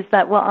say is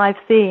that what I've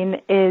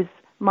seen is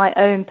my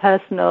own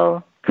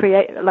personal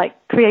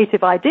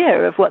creative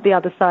idea of what the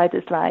other side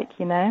is like,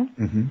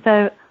 Mm-hmm.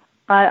 So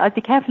I'd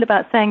be careful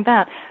about saying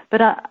that.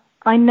 But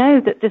I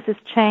know that this has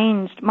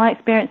changed my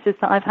experiences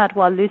that I've had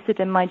while lucid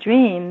in my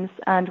dreams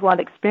and while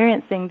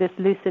experiencing this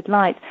lucid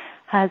light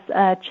has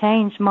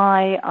changed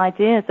my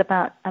ideas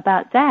about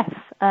death.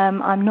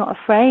 I'm not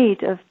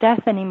afraid of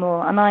death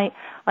anymore, and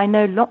I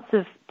know lots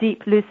of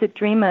deep lucid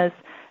dreamers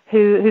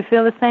who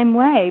feel the same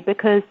way,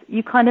 because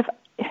you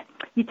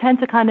tend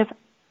to kind of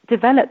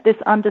develop this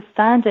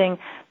understanding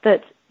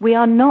that we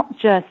are not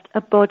just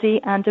a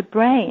body and a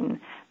brain.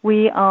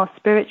 We are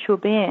spiritual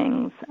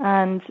beings,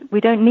 and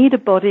we don't need a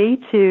body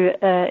to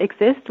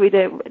exist. We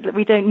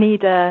don't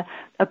need a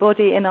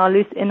body in our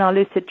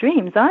lucid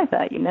dreams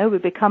either. We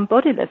become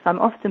bodiless. I'm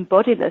often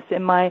bodiless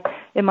in my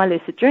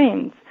lucid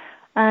dreams,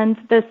 and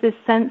there's this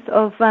sense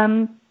of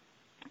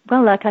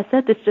like I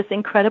said, this just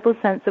incredible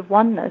sense of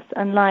oneness,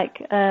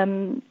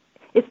 and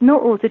it's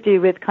not all to do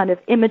with kind of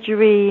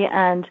imagery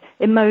and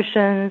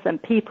emotions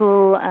and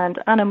people and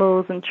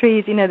animals and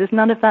trees. There's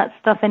none of that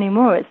stuff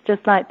anymore. It's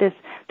just like this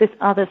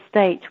other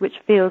state, which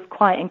feels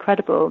quite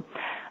incredible.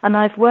 And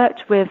I've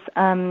worked with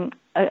a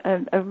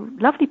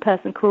lovely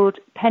person called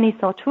Penny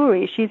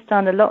Sartori. She's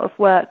done a lot of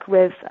work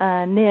with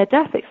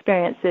near-death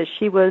experiences.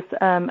 She was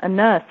a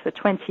nurse for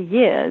 20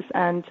 years,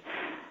 and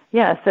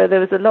so there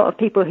was a lot of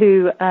people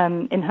who,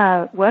 in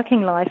her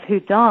working life, who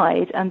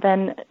died, and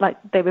then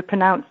they were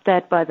pronounced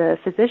dead by the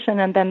physician,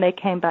 and then they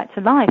came back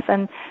to life.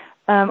 And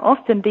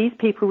often these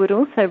people would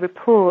also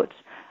report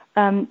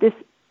this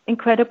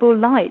incredible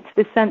light,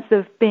 this sense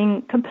of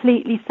being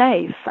completely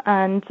safe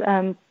and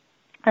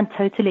and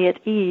totally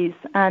at ease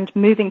and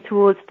moving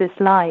towards this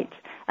light,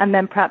 and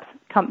then perhaps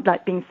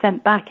being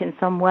sent back in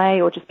some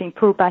way or just being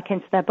pulled back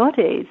into their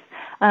bodies.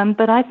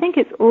 But I think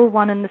it's all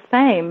one and the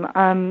same.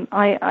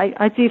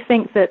 I do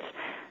think that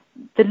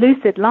the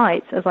lucid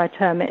light, as I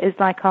term it, is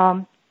like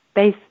our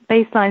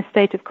baseline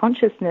state of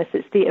consciousness.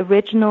 It's the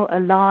original,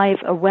 alive,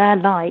 aware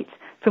light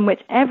from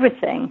which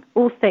everything,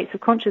 all states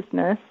of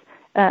consciousness,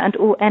 and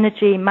all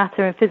energy,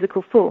 matter, and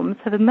physical forms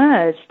have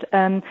emerged.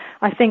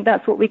 I think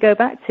that's what we go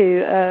back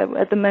to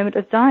at the moment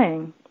of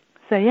dying.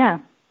 So, yeah,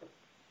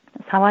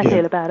 that's how I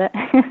feel about it.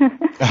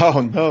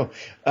 Oh no!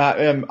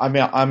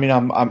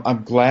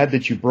 I'm glad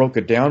that you broke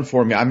it down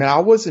for me. I mean, I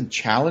wasn't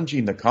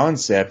challenging the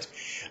concept.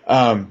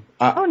 Oh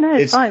no,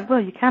 it's fine. Well,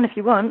 you can if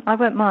you want. I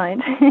won't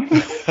mind.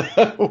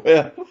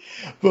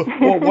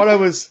 Well, what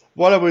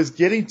I was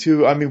getting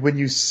to, I mean, when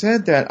you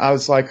said that, I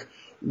was like,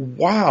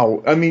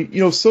 wow. I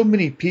mean, so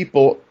many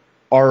people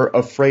are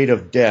afraid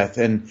of death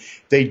and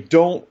they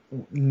don't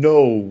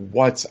know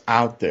what's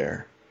out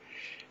there.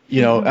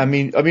 I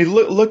mean,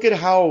 look at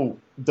how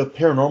the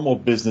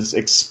paranormal business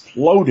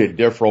exploded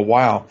there for a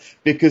while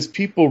because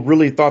people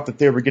really thought that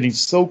they were getting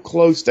so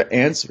close to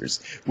answers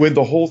when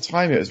the whole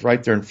time it was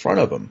right there in front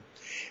of them.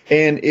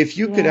 And if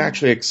you could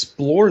actually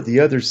explore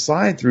the other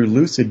side through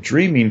lucid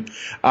dreaming,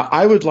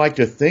 I would like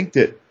to think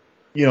that,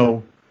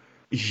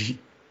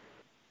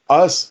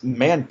 us,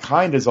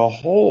 mankind as a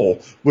whole,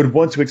 would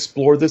want to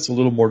explore this a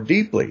little more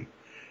deeply.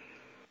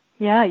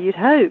 Yeah, you'd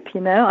hope,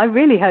 I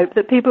really hope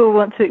that people will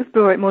want to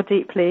explore it more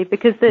deeply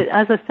because,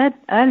 as I said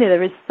earlier,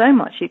 there is so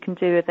much you can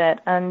do with it.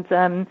 And,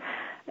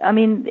 I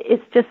mean,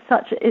 it's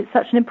such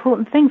an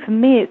important thing. For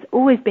me, it's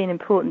always been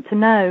important to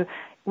know,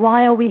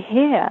 why are we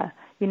here?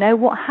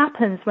 What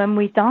happens when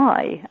we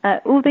die?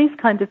 All these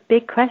kinds of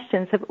big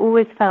questions have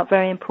always felt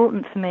very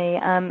important for me.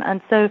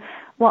 And so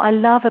what I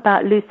love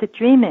about lucid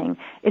dreaming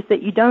is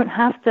that you don't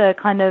have to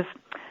kind of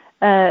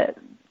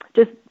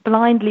just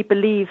blindly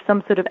believe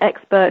some sort of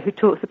expert who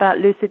talks about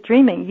lucid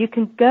dreaming. You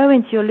can go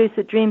into your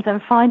lucid dreams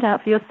and find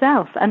out for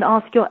yourself and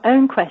ask your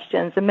own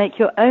questions and make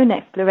your own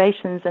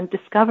explorations and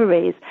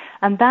discoveries.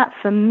 And that,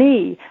 for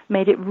me,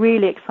 made it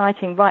really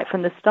exciting right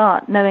from the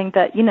start, knowing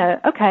that,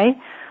 okay,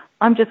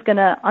 I'm just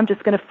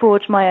gonna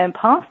forge my own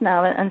path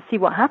now and see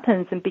what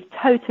happens and be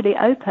totally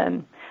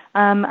open.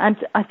 And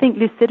I think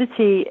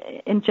lucidity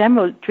in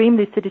general, dream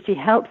lucidity,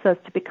 helps us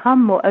to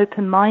become more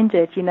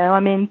open-minded. I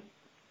mean,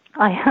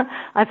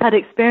 I've had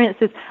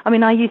experiences. I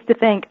mean, I used to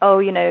think,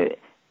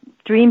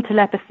 dream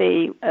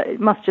telepathy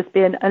must just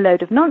be a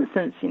load of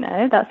nonsense.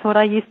 That's what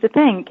I used to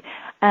think.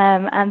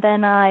 And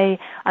then I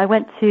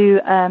went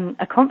to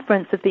a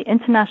conference of the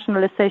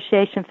International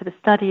Association for the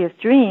Study of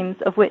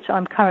Dreams, of which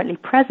I'm currently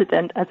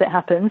president, as it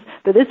happens.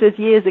 But this was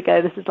years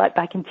ago. This is like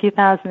back in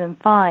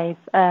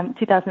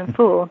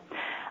 2004.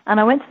 And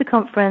I went to the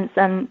conference,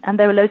 and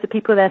there were loads of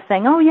people there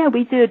saying, oh, yeah,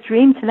 we do a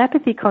dream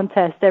telepathy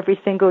contest every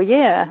single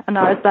year. And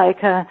I was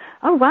like,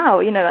 oh,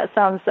 wow, that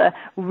sounds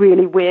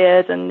really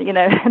weird. And,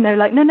 and they were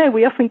like, no,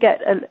 we often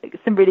get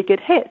some really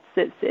good hits.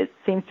 It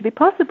seems to be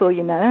possible,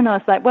 And I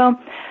was like, well,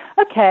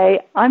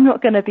 okay, I'm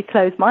not going to be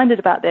closed-minded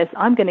about this.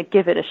 I'm going to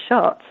give it a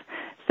shot.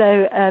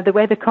 So the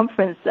way the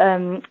conference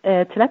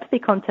telepathy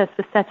contest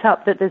was set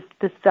up, that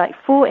there's like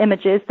 4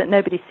 images that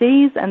nobody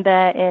sees, and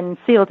they're in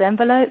sealed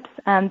envelopes,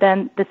 and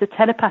then there's a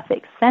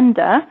telepathic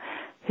sender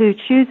who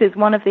chooses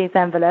one of these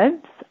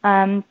envelopes,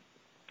 and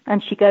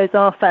she goes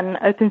off and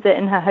opens it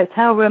in her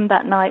hotel room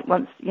that night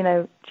once,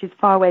 she's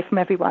far away from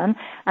everyone,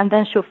 and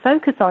then she'll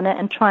focus on it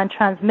and try and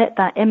transmit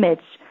that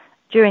image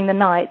during the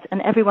night,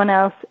 and everyone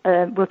else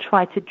will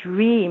try to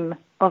dream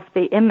of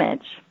the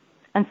image.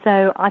 And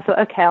so I thought,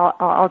 okay,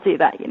 I'll do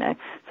that,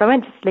 So I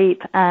went to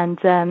sleep, and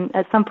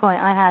at some point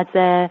I had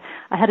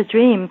a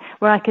dream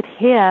where I could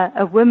hear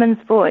a woman's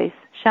voice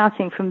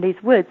shouting from these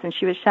woods, and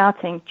she was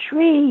shouting,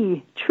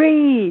 "Tree,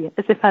 tree,"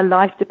 as if her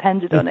life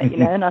depended on it,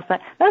 And I was like,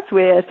 that's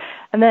weird.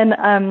 And then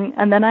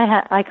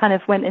I kind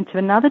of went into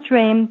another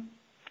dream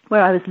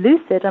where I was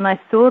lucid, and I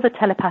saw the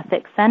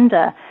telepathic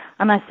sender.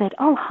 And I said,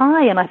 oh,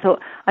 hi. And I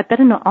thought, I'd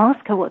better not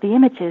ask her what the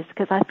image is,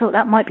 because I thought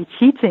that might be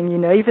cheating,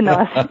 even though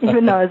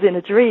I was in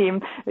a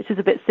dream, which is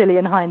a bit silly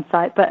in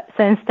hindsight. But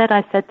so instead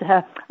I said to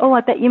her, oh, I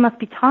bet you must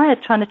be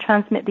tired trying to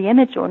transmit the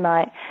image all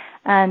night.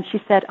 And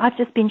she said, I've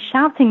just been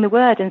shouting the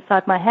word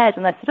inside my head.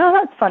 And I said, oh,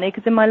 that's funny,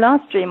 because in my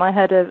last dream I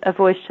heard a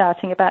voice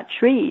shouting about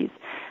trees.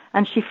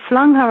 And she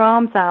flung her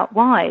arms out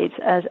wide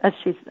as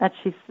she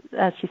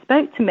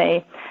spoke to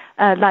me,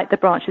 like the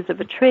branches of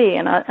a tree.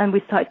 And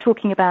we started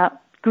talking about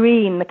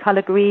green, the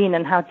color green,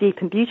 and how deep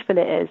and beautiful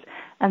it is.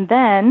 And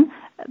then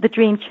the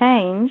dream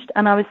changed,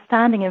 and I was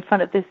standing in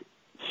front of this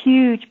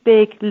huge,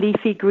 big,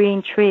 leafy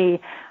green tree,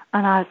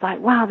 and I was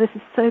like, wow, this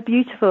is so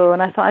beautiful.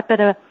 And I thought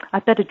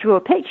I'd better draw a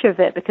picture of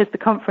it, because the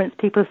conference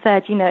people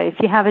said, if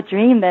you have a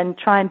dream, then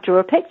try and draw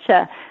a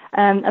picture.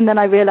 And then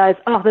I realized,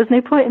 there's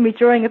no point in me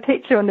drawing a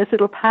picture on this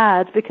little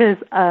pad, because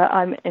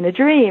I'm in a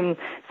dream.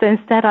 So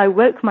instead I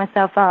woke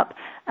myself up,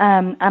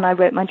 and I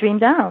wrote my dream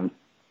down.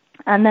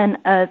 And then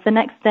the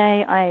next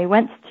day I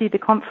went to the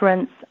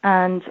conference,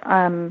 and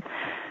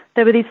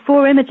there were these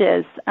 4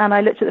 images, and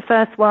I looked at the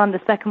first one,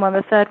 the second one,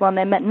 the third one.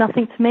 They meant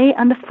nothing to me.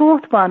 And the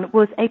fourth one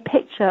was a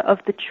picture of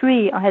the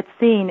tree I had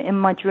seen in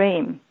my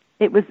dream.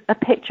 It was a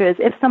picture as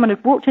if someone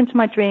had walked into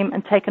my dream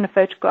and taken a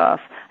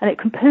photograph. And it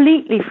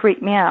completely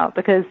freaked me out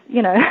because,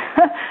 you know,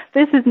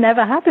 this has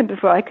never happened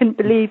before. I couldn't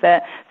believe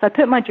it. So I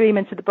put my dream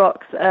into the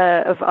box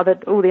of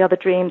all the other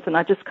dreams, and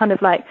I just kind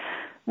of like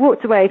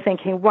walked away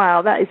thinking,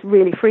 wow, that is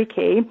really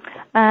freaky.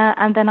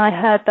 And then I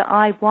heard that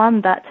I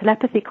won that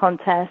telepathy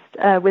contest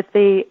with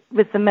the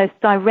most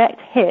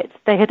direct hit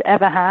they had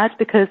ever had,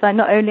 because I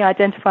not only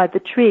identified the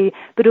tree,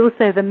 but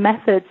also the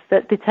methods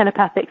that the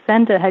telepathic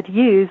sender had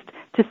used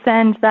to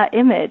send that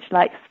image,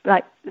 like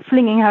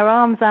flinging her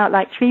arms out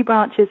like tree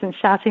branches and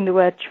shouting the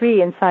word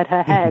tree inside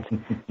her head.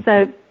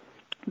 So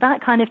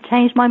that kind of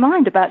changed my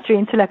mind about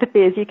dream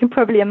telepathy, as you can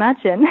probably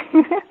imagine.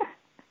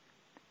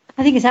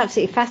 I think it's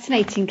absolutely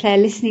fascinating, Claire,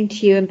 listening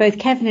to you. And both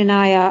Kevin and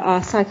I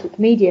are psychic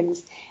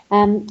mediums.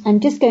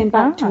 And just going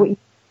back to what you were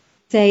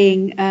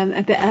saying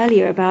a bit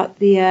earlier about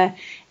the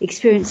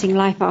experiencing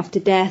life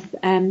after death,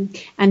 and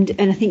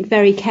I think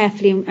very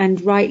carefully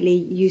and rightly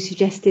you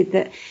suggested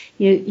that,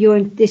 you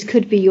know, this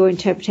could be your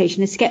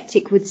interpretation. A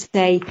skeptic would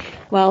say,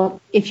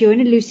 well, if you're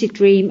in a lucid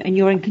dream and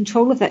you're in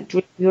control of that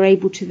dream, you're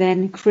able to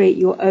then create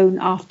your own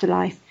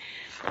afterlife.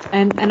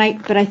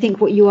 But I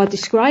think what you are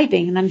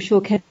describing, and I'm sure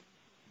Kevin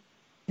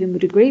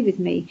would agree with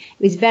me,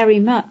 is very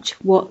much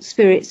what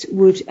spirits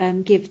would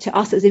give to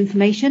us as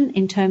information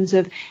in terms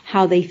of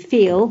how they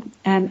feel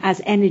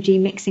as energy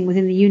mixing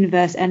within the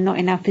universe and not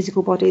in our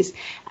physical bodies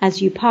as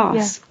you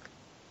pass.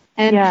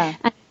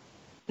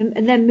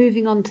 And then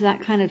moving on to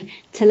that kind of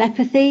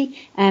telepathy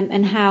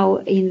and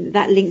how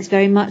that links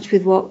very much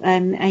with what,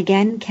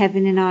 again,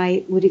 Kevin and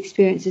I would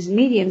experience as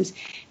mediums,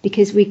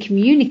 because we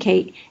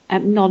communicate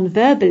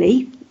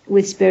non-verbally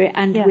with spirit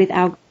and with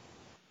our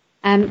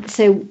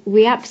so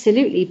we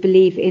absolutely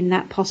believe in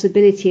that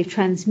possibility of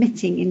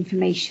transmitting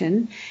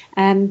information.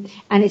 And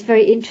it's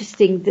very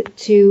interesting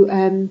that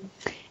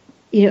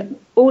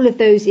all of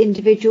those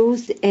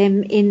individuals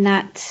in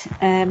that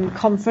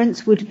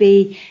conference would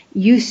be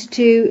used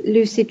to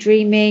lucid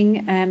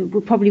dreaming,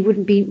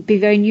 wouldn't be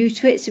very new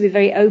to it, so be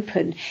very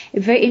open.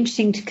 It's very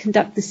interesting to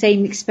conduct the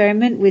same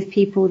experiment with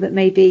people that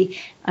maybe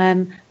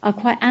are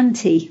quite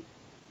anti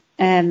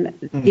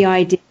the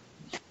idea,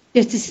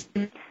 just to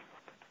see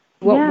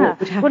what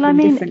would happen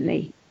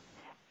differently.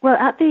 Well,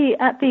 at the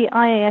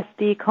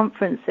IASD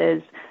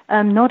conferences,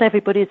 not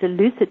everybody is a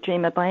lucid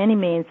dreamer by any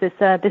means. This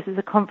is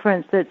a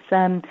conference that's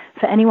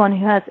for anyone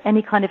who has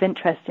any kind of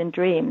interest in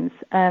dreams.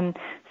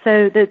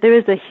 So there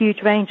is a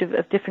huge range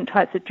of different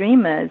types of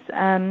dreamers.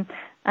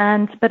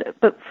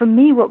 But for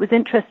me, what was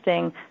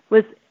interesting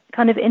was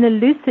kind of in a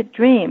lucid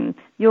dream,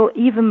 you're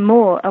even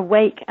more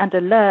awake and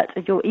alert.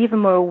 You're even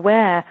more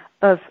aware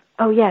of,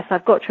 oh yes,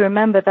 I've got to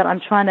remember that I'm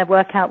trying to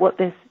work out what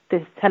this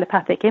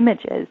telepathic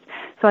image is.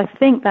 So I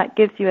think that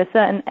gives you a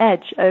certain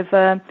edge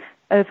over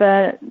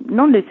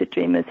non-lucid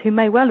dreamers who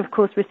may well, of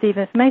course, receive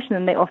information,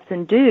 and they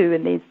often do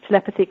in these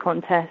telepathy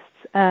contests.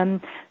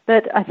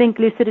 But I think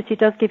lucidity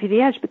does give you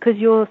the edge because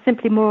you're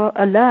simply more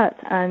alert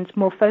and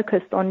more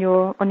focused on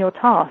your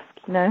task,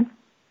 you know.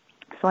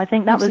 So I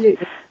think that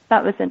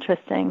was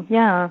interesting.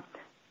 Yeah.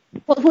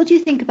 What do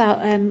you think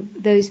about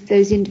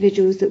those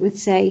individuals that would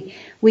say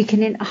we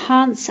can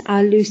enhance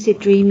our lucid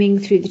dreaming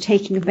through the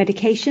taking of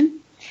medication,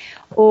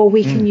 or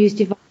we can use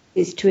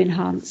devices to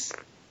enhance?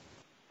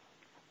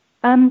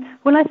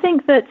 Well, I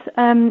think that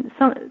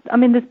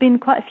there's been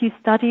quite a few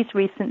studies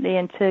recently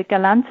into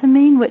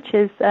galantamine, which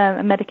is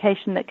a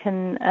medication that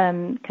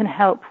can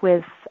help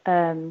with.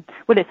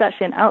 It's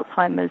actually an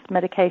Alzheimer's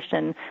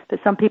medication, but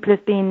some people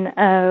have been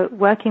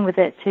working with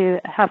it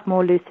to have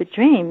more lucid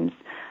dreams.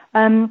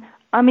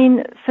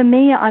 For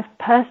me,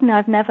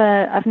 I've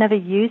never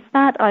used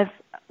that. I've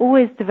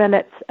always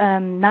developed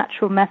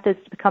natural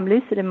methods to become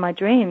lucid in my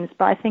dreams,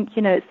 but I think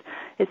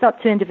it's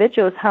up to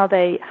individuals how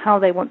they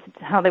want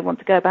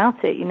to go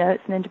about it.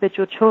 It's an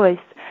individual choice.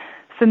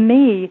 For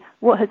me,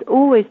 what has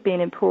always been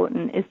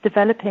important is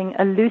developing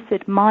a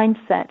lucid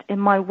mindset in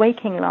my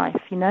waking life.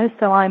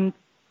 So I'm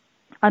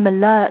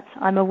alert,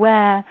 I'm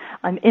aware,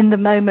 I'm in the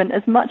moment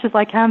as much as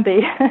I can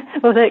be,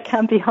 although it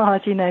can be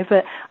hard,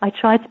 but I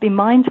try to be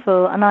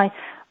mindful, and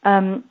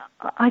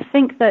I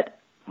think that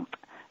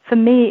for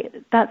me,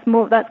 that's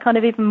kind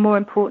of even more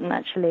important,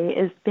 actually,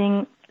 is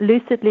being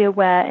lucidly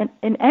aware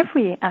in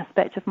every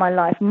aspect of my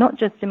life, not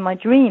just in my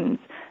dreams,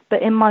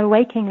 but in my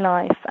waking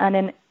life and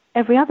in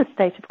every other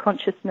state of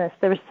consciousness.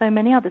 There are so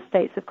many other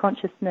states of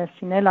consciousness,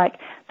 like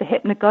the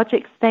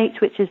hypnagogic state,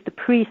 which is the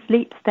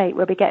pre-sleep state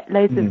where we get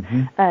loads of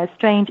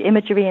strange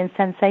imagery and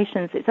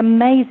sensations. It's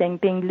amazing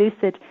being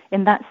lucid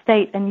in that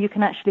state, and you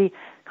can actually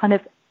kind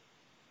of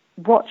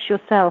watch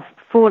yourself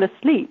fall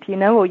asleep,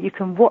 or you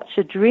can watch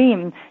a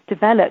dream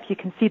develop. You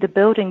can see the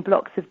building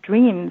blocks of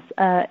dreams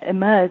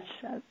emerge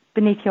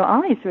beneath your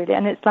eyes, really.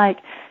 And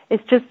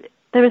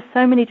there are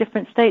so many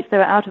different states. There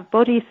are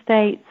out-of-body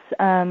states,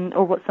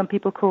 or what some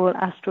people call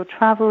astral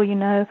travel,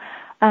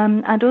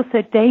 and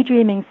also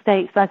daydreaming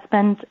states. I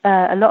spend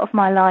a lot of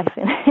my life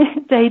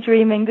in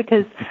daydreaming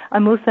because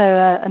I'm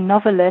also a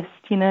novelist,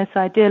 so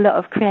I do a lot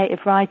of creative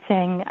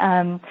writing.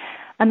 And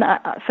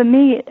for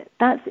me,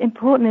 that's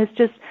important, is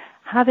just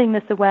having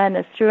this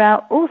awareness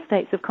throughout all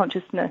states of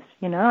consciousness.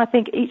 I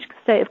think each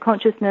state of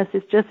consciousness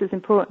is just as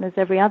important as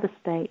every other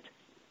state.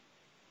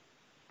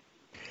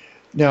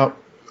 Now,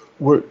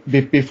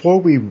 before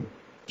we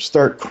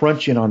start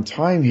crunching on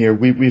time here,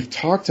 we've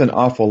talked an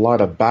awful lot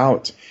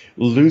about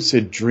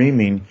lucid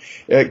dreaming.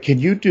 Can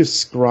you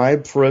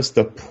describe for us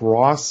the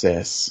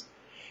process?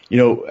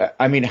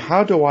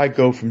 How do I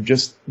go from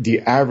just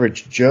the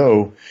average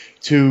Joe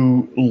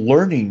to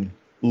learning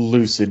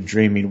lucid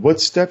dreaming?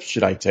 What steps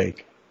should I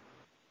take?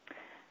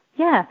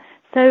 Yeah.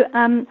 So,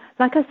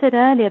 like I said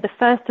earlier, the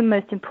first and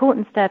most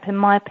important step, in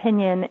my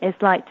opinion, is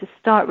to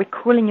start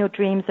recalling your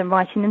dreams and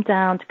writing them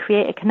down to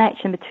create a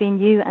connection between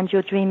you and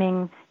your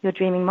dreaming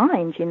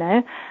mind.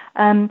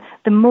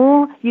 The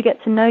more you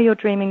get to know your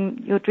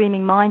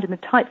dreaming mind and the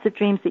types of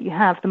dreams that you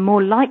have, the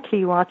more likely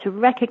you are to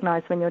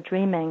recognize when you're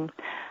dreaming.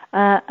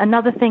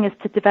 Another thing is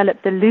to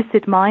develop the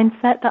lucid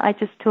mindset that I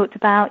just talked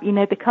about.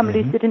 Become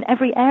lucid in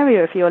every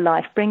area of your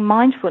life. Bring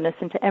mindfulness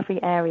into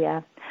every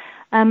area.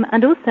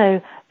 And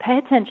also pay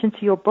attention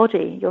to your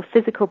body, your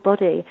physical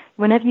body.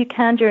 Whenever you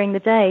can during the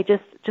day,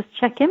 just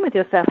check in with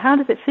yourself. How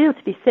does it feel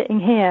to be sitting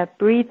here,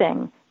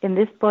 breathing in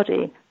this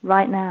body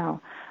right now?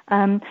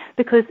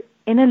 Because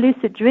in a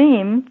lucid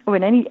dream, or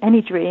in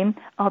any dream,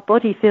 our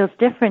body feels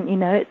different.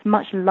 It's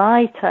much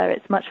lighter,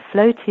 it's much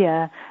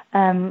floatier,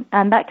 and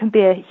that can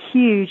be a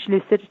huge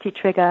lucidity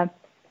trigger.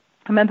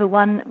 I remember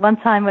one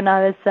time when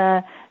I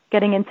was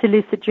getting into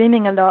lucid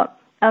dreaming a lot.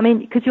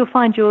 Because you'll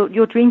find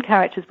your dream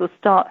characters will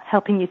start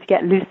helping you to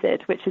get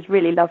lucid, which is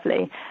really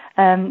lovely.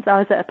 So I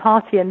was at a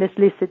party in this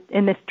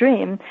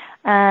dream,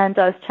 and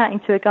I was chatting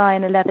to a guy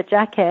in a leather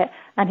jacket,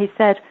 and he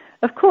said,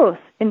 "Of course,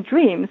 in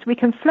dreams we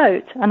can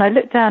float." And I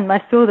looked down and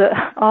I saw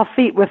that our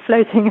feet were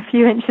floating a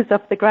few inches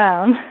off the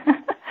ground.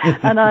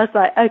 And I was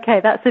like,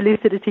 okay, that's a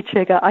lucidity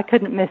trigger. I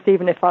couldn't miss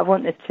even if I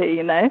wanted to,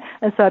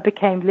 And so I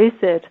became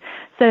lucid.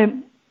 So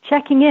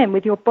checking in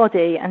with your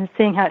body and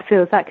seeing how it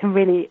feels, that can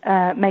really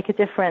make a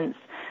difference.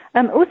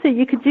 Also,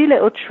 you could do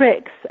little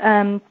tricks.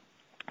 For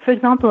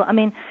example,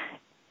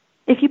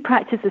 if you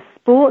practice a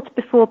sport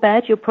before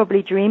bed, you'll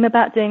probably dream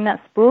about doing that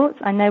sport.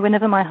 I know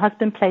whenever my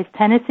husband plays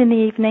tennis in the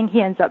evening,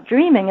 he ends up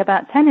dreaming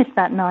about tennis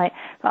that night.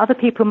 But other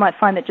people might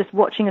find that just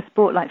watching a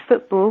sport like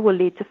football will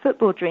lead to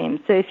football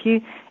dreams. So if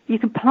you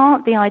can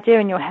plant the idea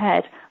in your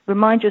head,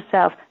 remind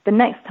yourself, the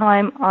next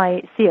time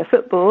I see a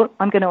football,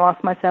 I'm going to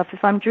ask myself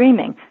if I'm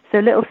dreaming. So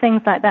little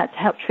things like that to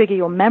help trigger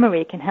your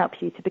memory can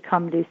help you to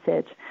become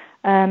lucid.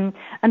 And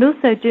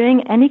also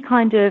doing any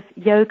kind of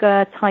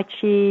yoga, tai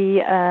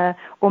chi,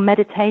 or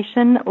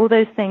meditation, all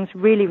those things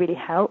really, really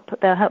help.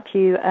 They'll help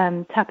you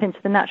tap into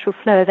the natural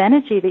flow of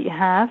energy that you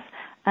have.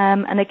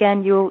 And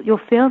again, you'll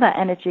feel that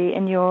energy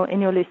in your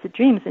lucid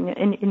dreams,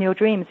 in your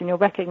dreams, and you'll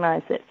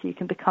recognize it, so you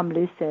can become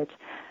lucid.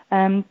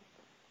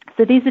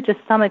 So these are just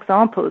some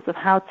examples of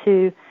how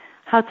to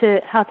help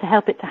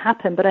it to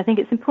happen. But I think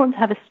it's important to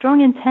have a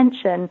strong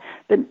intention,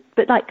 but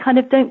kind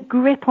of don't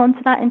grip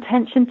onto that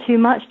intention too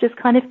much. Just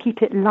kind of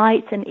keep it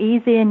light and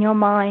easy in your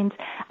mind,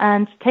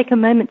 and take a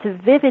moment to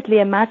vividly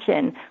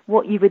imagine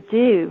what you would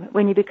do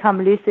when you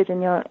become lucid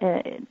in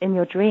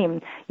your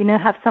dream.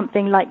 Have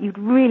something like you'd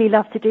really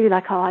love to do,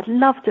 like, oh, I'd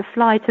love to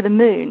fly to the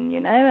moon,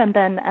 and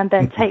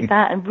then take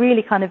that and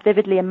really kind of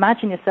vividly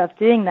imagine yourself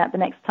doing that the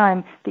next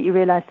time that you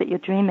realize that you're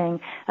dreaming.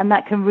 And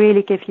that can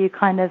really give you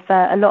kind of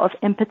a lot of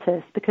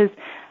impetus, because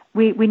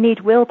we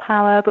need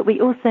willpower, but we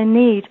also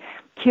need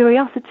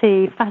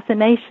curiosity,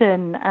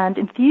 fascination, and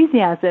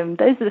enthusiasm.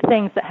 Those are the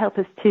things that help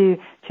us to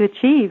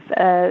achieve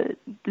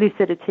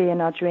lucidity in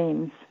our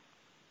dreams.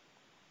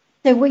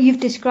 So what you've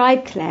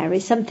described, Claire,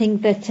 is something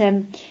that,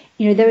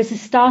 there is a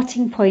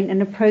starting point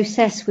and a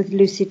process with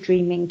lucid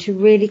dreaming to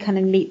really kind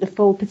of meet the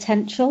full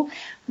potential.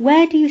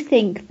 Where do you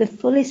think the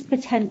fullest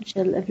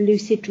potential of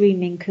lucid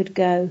dreaming could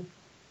go?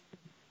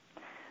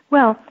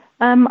 Well,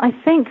 I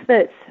think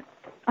that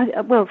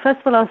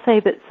first of all, I'll say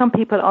that some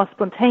people are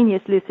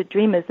spontaneous lucid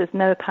dreamers. There's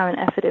no apparent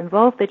effort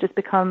involved. They just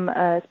become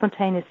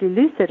spontaneously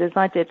lucid, as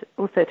I did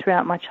also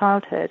throughout my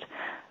childhood.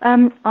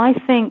 I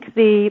think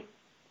the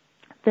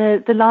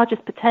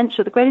largest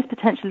potential, the greatest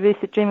potential of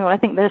lucid dreaming, well, I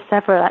think there are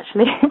several,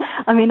 actually.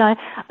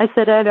 I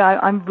said earlier,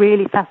 I'm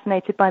really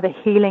fascinated by the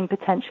healing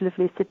potential of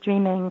lucid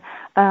dreaming.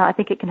 I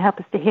think it can help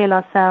us to heal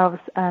ourselves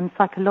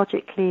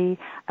psychologically.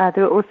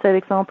 There are also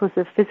examples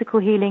of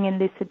physical healing in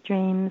lucid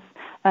dreams,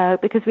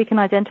 because we can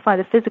identify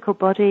the physical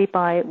body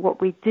by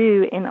what we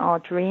do in our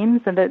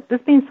dreams. And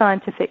there's been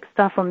scientific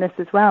stuff on this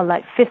as well,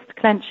 like fist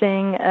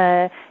clenching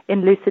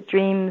in lucid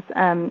dreams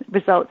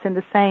results in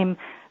the same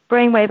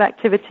brainwave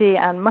activity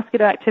and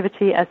muscular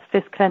activity as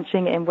fist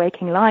clenching in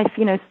waking life,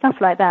 stuff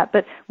like that.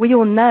 But we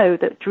all know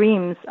that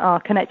dreams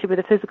are connected with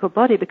the physical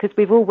body, because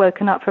we've all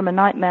woken up from a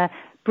nightmare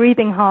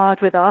breathing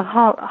hard with our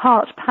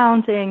heart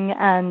pounding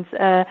and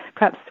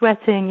perhaps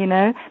sweating,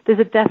 There's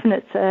a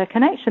definite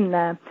connection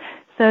there.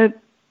 So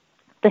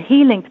the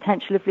healing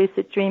potential of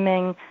lucid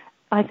dreaming,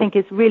 I think,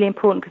 is really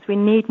important because we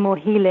need more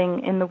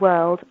healing in the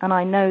world. And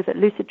I know that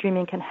lucid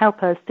dreaming can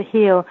help us to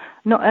heal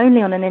not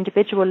only on an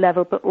individual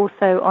level, but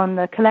also on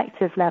the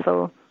collective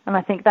level. And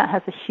I think that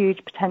has a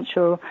huge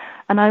potential.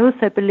 And I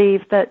also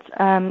believe that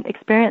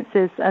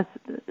experiences, as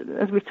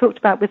we've talked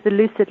about with the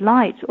lucid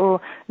light, or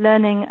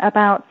learning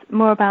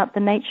more about the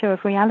nature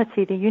of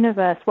reality, the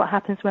universe, what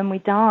happens when we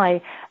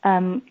die,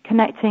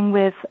 connecting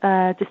with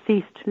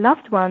deceased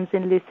loved ones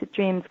in lucid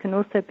dreams can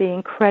also be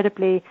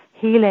incredibly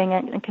healing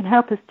and can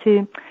help us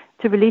to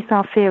release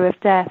our fear of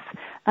death.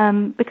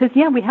 Because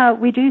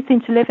we do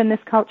seem to live in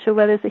this culture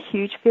where there's a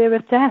huge fear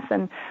of death,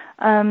 and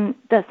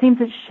that seems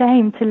a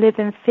shame to live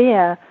in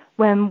fear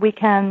when we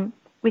can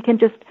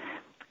just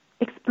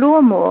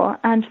explore more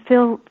and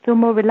feel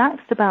more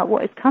relaxed about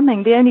what is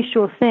coming. The only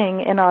sure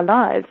thing in our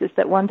lives is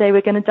that one day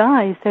we're going to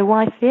die, so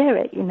why fear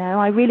it?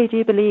 I really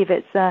do believe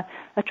it's a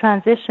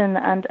transition,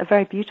 and a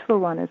very beautiful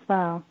one as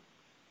well.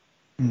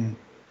 Mm.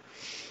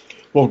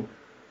 Well,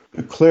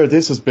 Claire,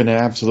 this has been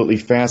absolutely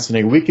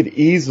fascinating. We could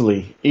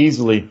easily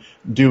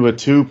do a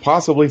 2,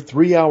 possibly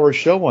 3-hour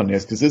show on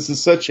this, because this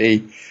is such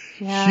a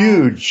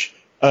huge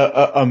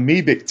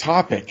amoebic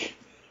topic.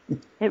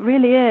 It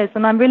really is,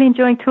 and I'm really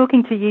enjoying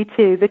talking to you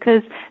too,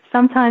 because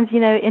sometimes,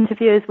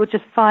 interviewers will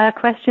just fire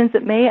questions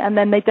at me and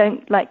then they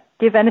don't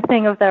give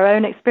anything of their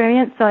own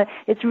experience. So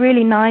it's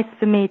really nice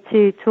for me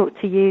to talk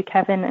to you,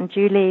 Kevin and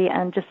Julie,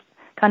 and just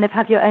kind of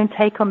have your own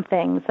take on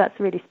things. That's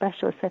really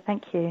special, so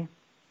thank you.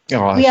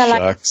 Oh, we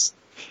shucks.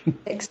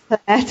 In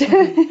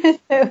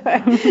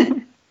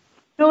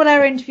all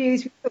our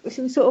interviews,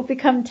 we sort of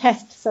become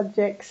test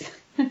subjects.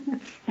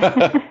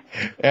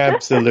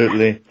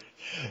 Absolutely.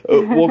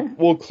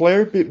 Well,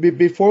 Claire,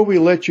 before we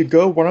let you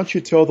go, why don't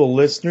you tell the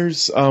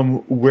listeners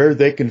where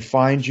they can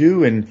find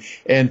you, and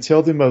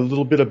tell them a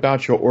little bit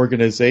about your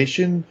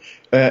organization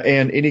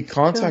and any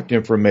contact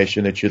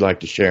information that you'd like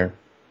to share.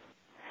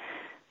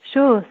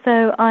 Sure.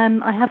 So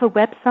I have a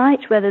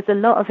website where there's a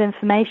lot of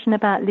information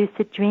about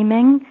lucid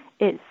dreaming.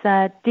 It's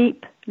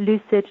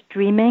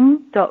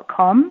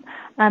deepluciddreaming.com,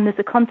 and there's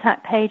a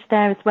contact page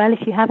there as well.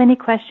 If you have any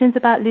questions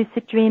about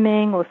lucid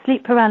dreaming or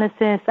sleep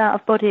paralysis,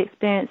 out-of-body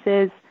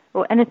experiences,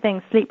 or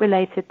anything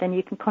sleep-related, then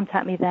you can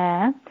contact me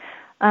there.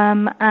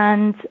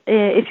 And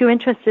if you're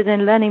interested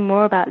in learning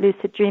more about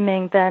lucid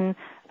dreaming, then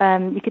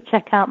you could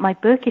check out my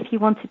book if you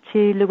wanted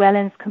to,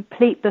 Llewellyn's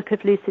Complete Book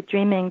of Lucid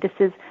Dreaming. This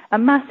is a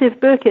massive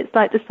book. It's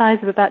like the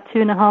size of about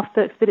 2.5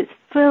 books, but it's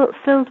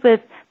filled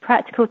with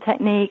practical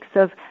techniques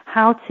of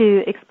how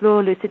to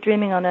explore lucid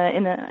dreaming in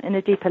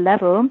a deeper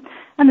level.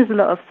 And there's a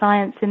lot of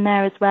science in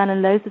there as well,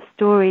 and loads of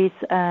stories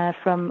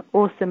from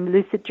awesome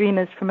lucid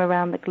dreamers from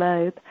around the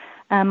globe.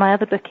 My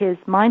other book is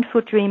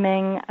Mindful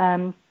Dreaming,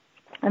 and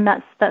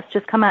that's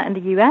just come out in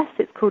the US.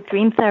 It's called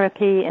Dream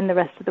Therapy in the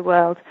rest of the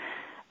world.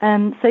 There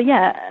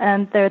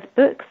are the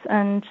books,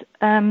 and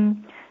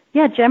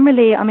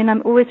generally,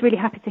 I'm always really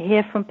happy to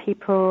hear from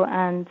people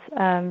and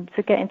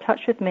to get in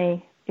touch with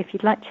me if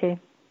you'd like to.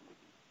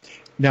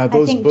 Now,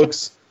 those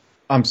books,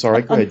 I'm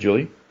sorry, go ahead,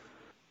 Julie.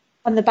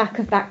 On the back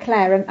of that,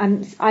 Claire,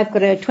 and I've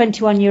got a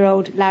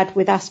 21-year-old lad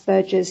with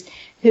Asperger's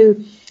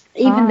who,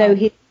 even though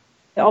he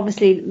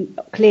obviously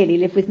clearly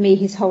lived with me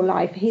his whole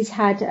life, he's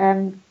had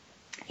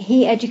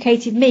he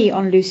educated me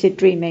on lucid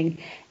dreaming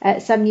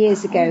some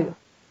years ago.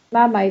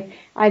 Mum,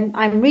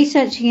 I'm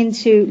researching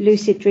into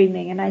lucid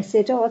dreaming, and I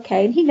said, oh,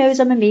 okay. And he knows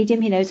I'm a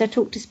medium. He knows I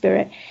talk to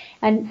spirit,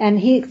 and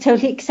he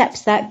totally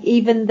accepts that,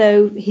 even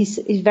though he's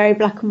very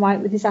black and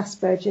white with his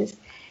Asperger's.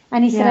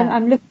 And he said,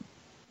 I'm looking.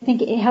 I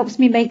think it helps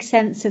me make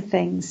sense of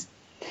things,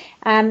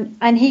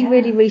 and he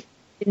really researched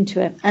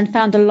into it and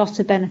found a lot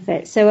of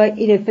benefits. So,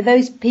 for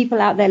those people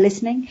out there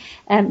listening,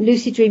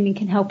 lucid dreaming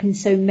can help in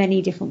so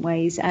many different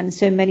ways and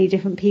so many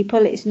different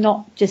people. It's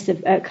not just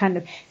a kind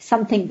of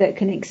something that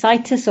can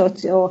excite us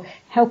or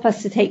help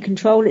us to take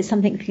control. It's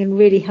something that can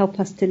really help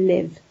us to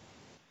live.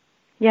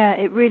 Yeah,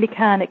 it really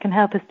can. It can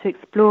help us to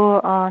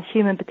explore our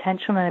human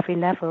potential on every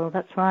level.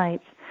 That's right.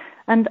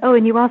 And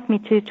you asked me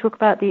to talk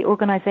about the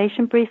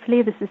organization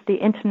briefly. This is the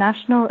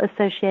International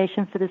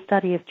Association for the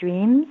Study of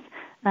Dreams.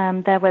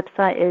 Their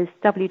website is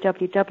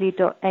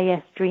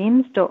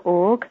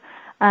www.asdreams.org.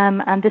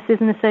 And this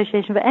is an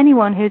association for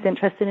anyone who's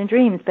interested in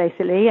dreams,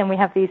 basically. And we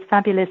have these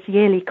fabulous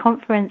yearly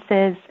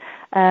conferences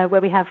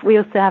where we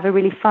also have a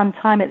really fun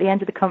time at the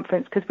end of the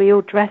conference because we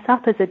all dress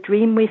up as a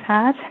dream we've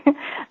had.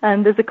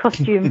 And there's a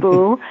costume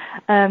ball.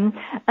 And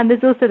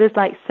there's also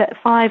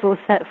 5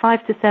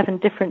 to 7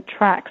 different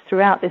tracks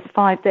throughout this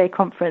 5-day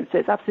conference. So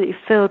it's absolutely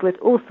filled with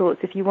all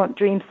sorts. If you want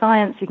dream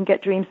science, you can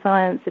get dream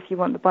science. If you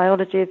want the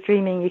biology of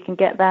dreaming, you can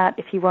get that.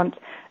 If you want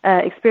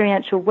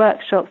experiential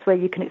workshops where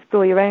you can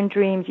explore your own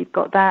dreams, you've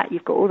got that.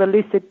 You've got all the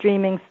lucid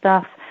dreaming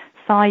stuff,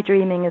 psi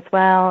dreaming as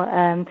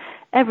well,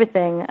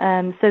 everything.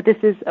 So this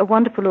is a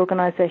wonderful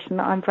organization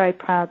that I'm very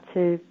proud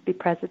to be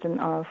president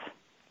of.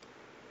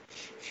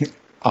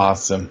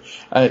 Awesome.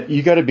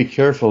 You got to be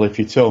careful if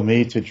you tell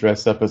me to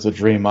dress up as a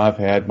dream I've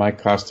had. My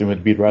costume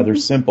would be rather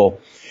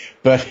simple.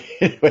 But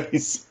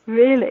anyways.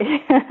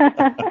 Really?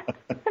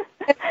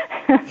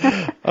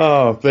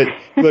 Oh, but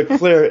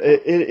Claire,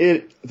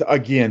 it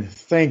again,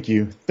 thank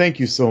you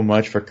so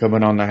much for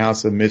coming on the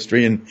House of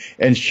Mystery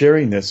and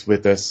sharing this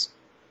with us.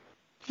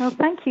 Well,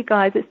 thank you,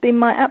 guys. It's been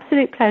my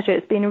absolute pleasure.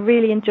 It's been a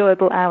really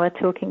enjoyable hour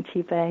talking to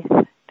you both.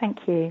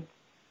 Thank you.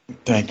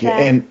 Thank you.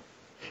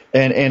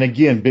 And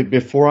again,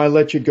 before I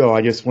let you go,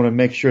 I just want to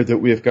make sure that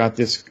we've got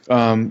this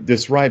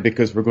right,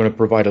 because we're going to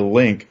provide a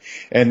link,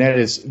 and that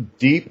is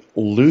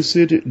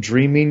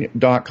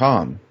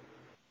deepluciddreaming.com.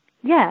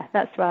 Yeah,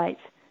 that's right.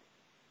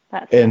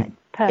 That's right.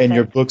 Perfect. And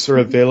your books are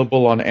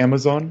available on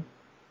Amazon?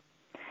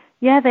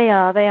 Yeah, they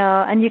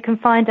are. And you can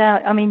find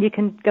out, you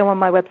can go on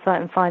my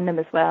website and find them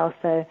as well.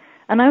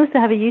 And I also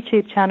have a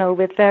YouTube channel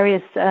with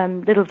various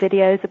little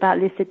videos about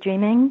lucid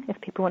dreaming,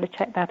 if people want to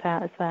check that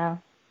out as well.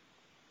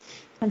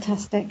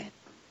 Fantastic.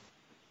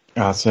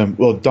 Awesome.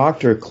 Well,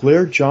 Dr.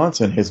 Claire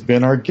Johnson has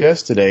been our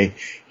guest today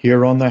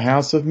here on the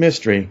House of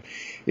Mystery.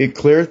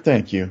 Claire,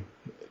 thank you.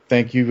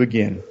 Thank you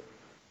again.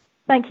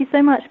 Thank you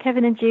so much,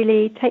 Kevin and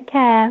Julie. Take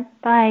care.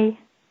 Bye.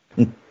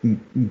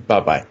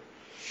 Bye-bye.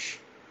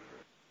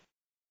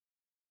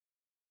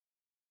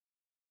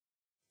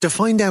 To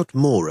find out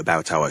more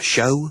about our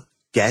show,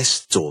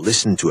 guests, or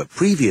listen to a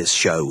previous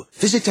show,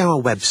 visit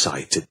our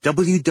website at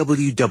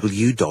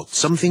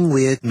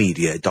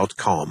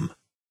www.somethingweirdmedia.com.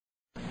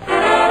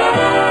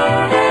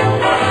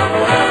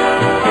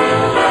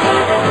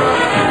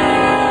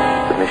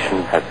 The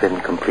mission has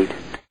been completed.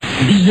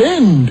 The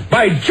end!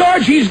 By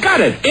George, he's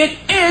got it! It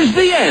is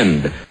the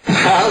end!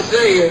 I'll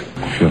see you.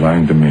 If you're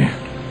lying to me,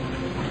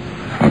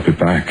 I'll be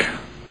back.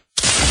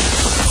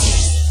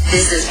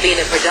 This has been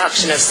a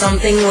production of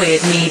Something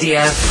Weird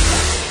Media.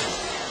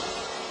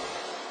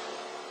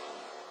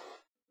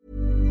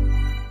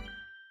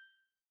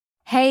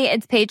 Hey,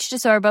 it's Paige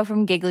DeSorbo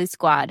from Giggly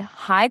Squad.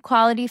 High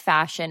quality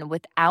fashion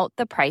without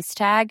the price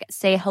tag.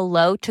 Say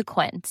hello to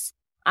Quince.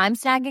 I'm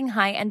snagging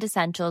high-end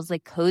essentials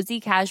like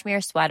cozy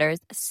cashmere sweaters,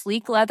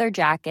 sleek leather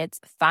jackets,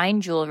 fine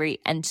jewelry,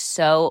 and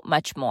so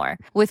much more.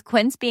 With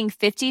Quince being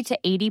 50 to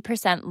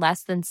 80%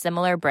 less than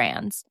similar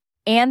brands.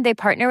 And they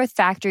partner with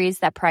factories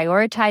that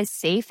prioritize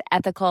safe,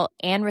 ethical,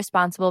 and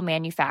responsible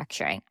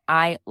manufacturing.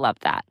 I love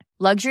that.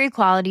 Luxury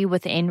quality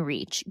within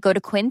reach. Go to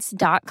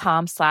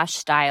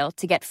quince.com/style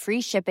to get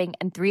free shipping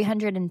and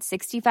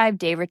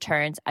 365-day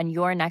returns on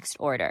your next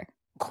order.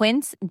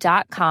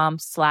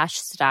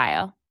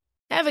 Quince.com/style.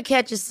 Ever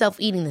catch yourself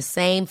eating the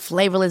same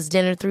flavorless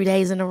dinner 3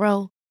 days in a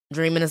row?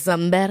 Dreaming of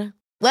something better?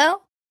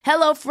 Well,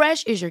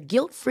 HelloFresh is your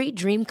guilt-free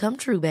dream come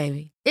true,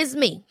 baby. It's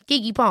me,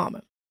 Keke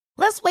Palmer.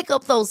 Let's wake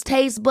up those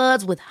taste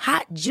buds with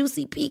hot,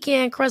 juicy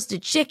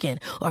pecan-crusted chicken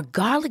or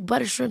garlic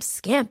butter shrimp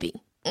scampi.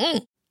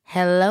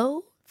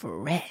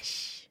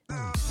 HelloFresh.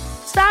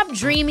 Stop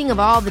dreaming of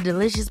all the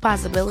delicious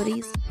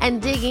possibilities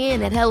and dig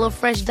in at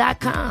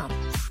HelloFresh.com.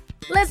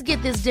 Let's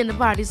get this dinner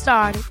party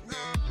started.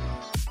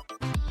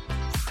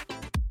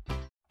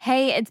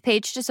 Hey, it's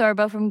Paige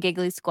DeSorbo from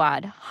Giggly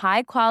Squad.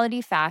 High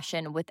quality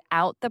fashion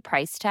without the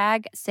price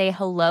tag. Say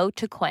hello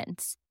to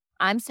Quince.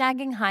 I'm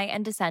snagging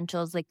high-end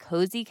essentials like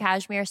cozy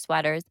cashmere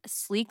sweaters,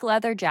 sleek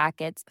leather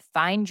jackets,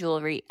 fine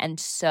jewelry, and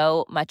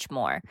so much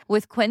more.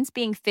 With Quince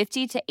being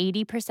 50 to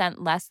 80%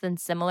 less than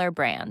similar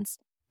brands.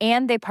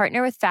 And they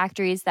partner with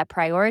factories that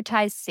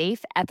prioritize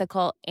safe,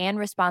 ethical, and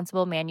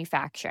responsible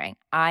manufacturing.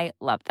 I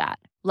love that.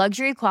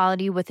 Luxury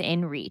quality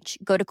within reach.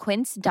 Go to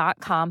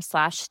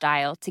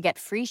quince.com/style to get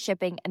free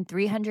shipping and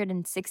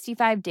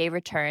 365-day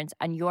returns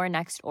on your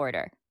next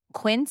order.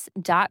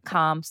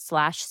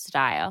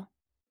 Quince.com/style.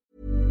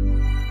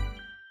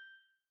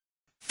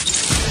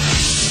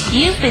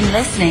 You've been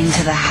listening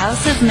to the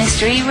House of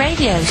Mystery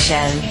radio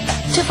show.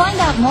 To find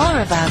out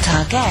more about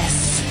our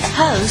guests,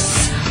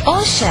 hosts,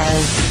 or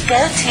shows,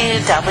 go to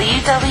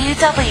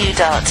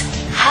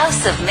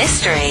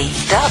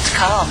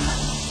www.houseofmystery.com.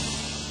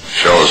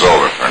 Show's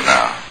over for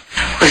now.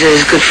 Was it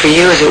as good for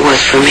you as it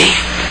was for me?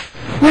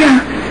 Well,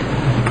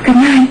 good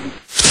night.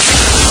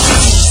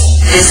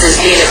 This has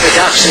been a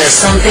production of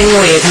Something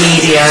Weird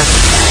Media.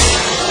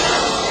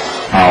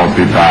 I'll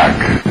be back.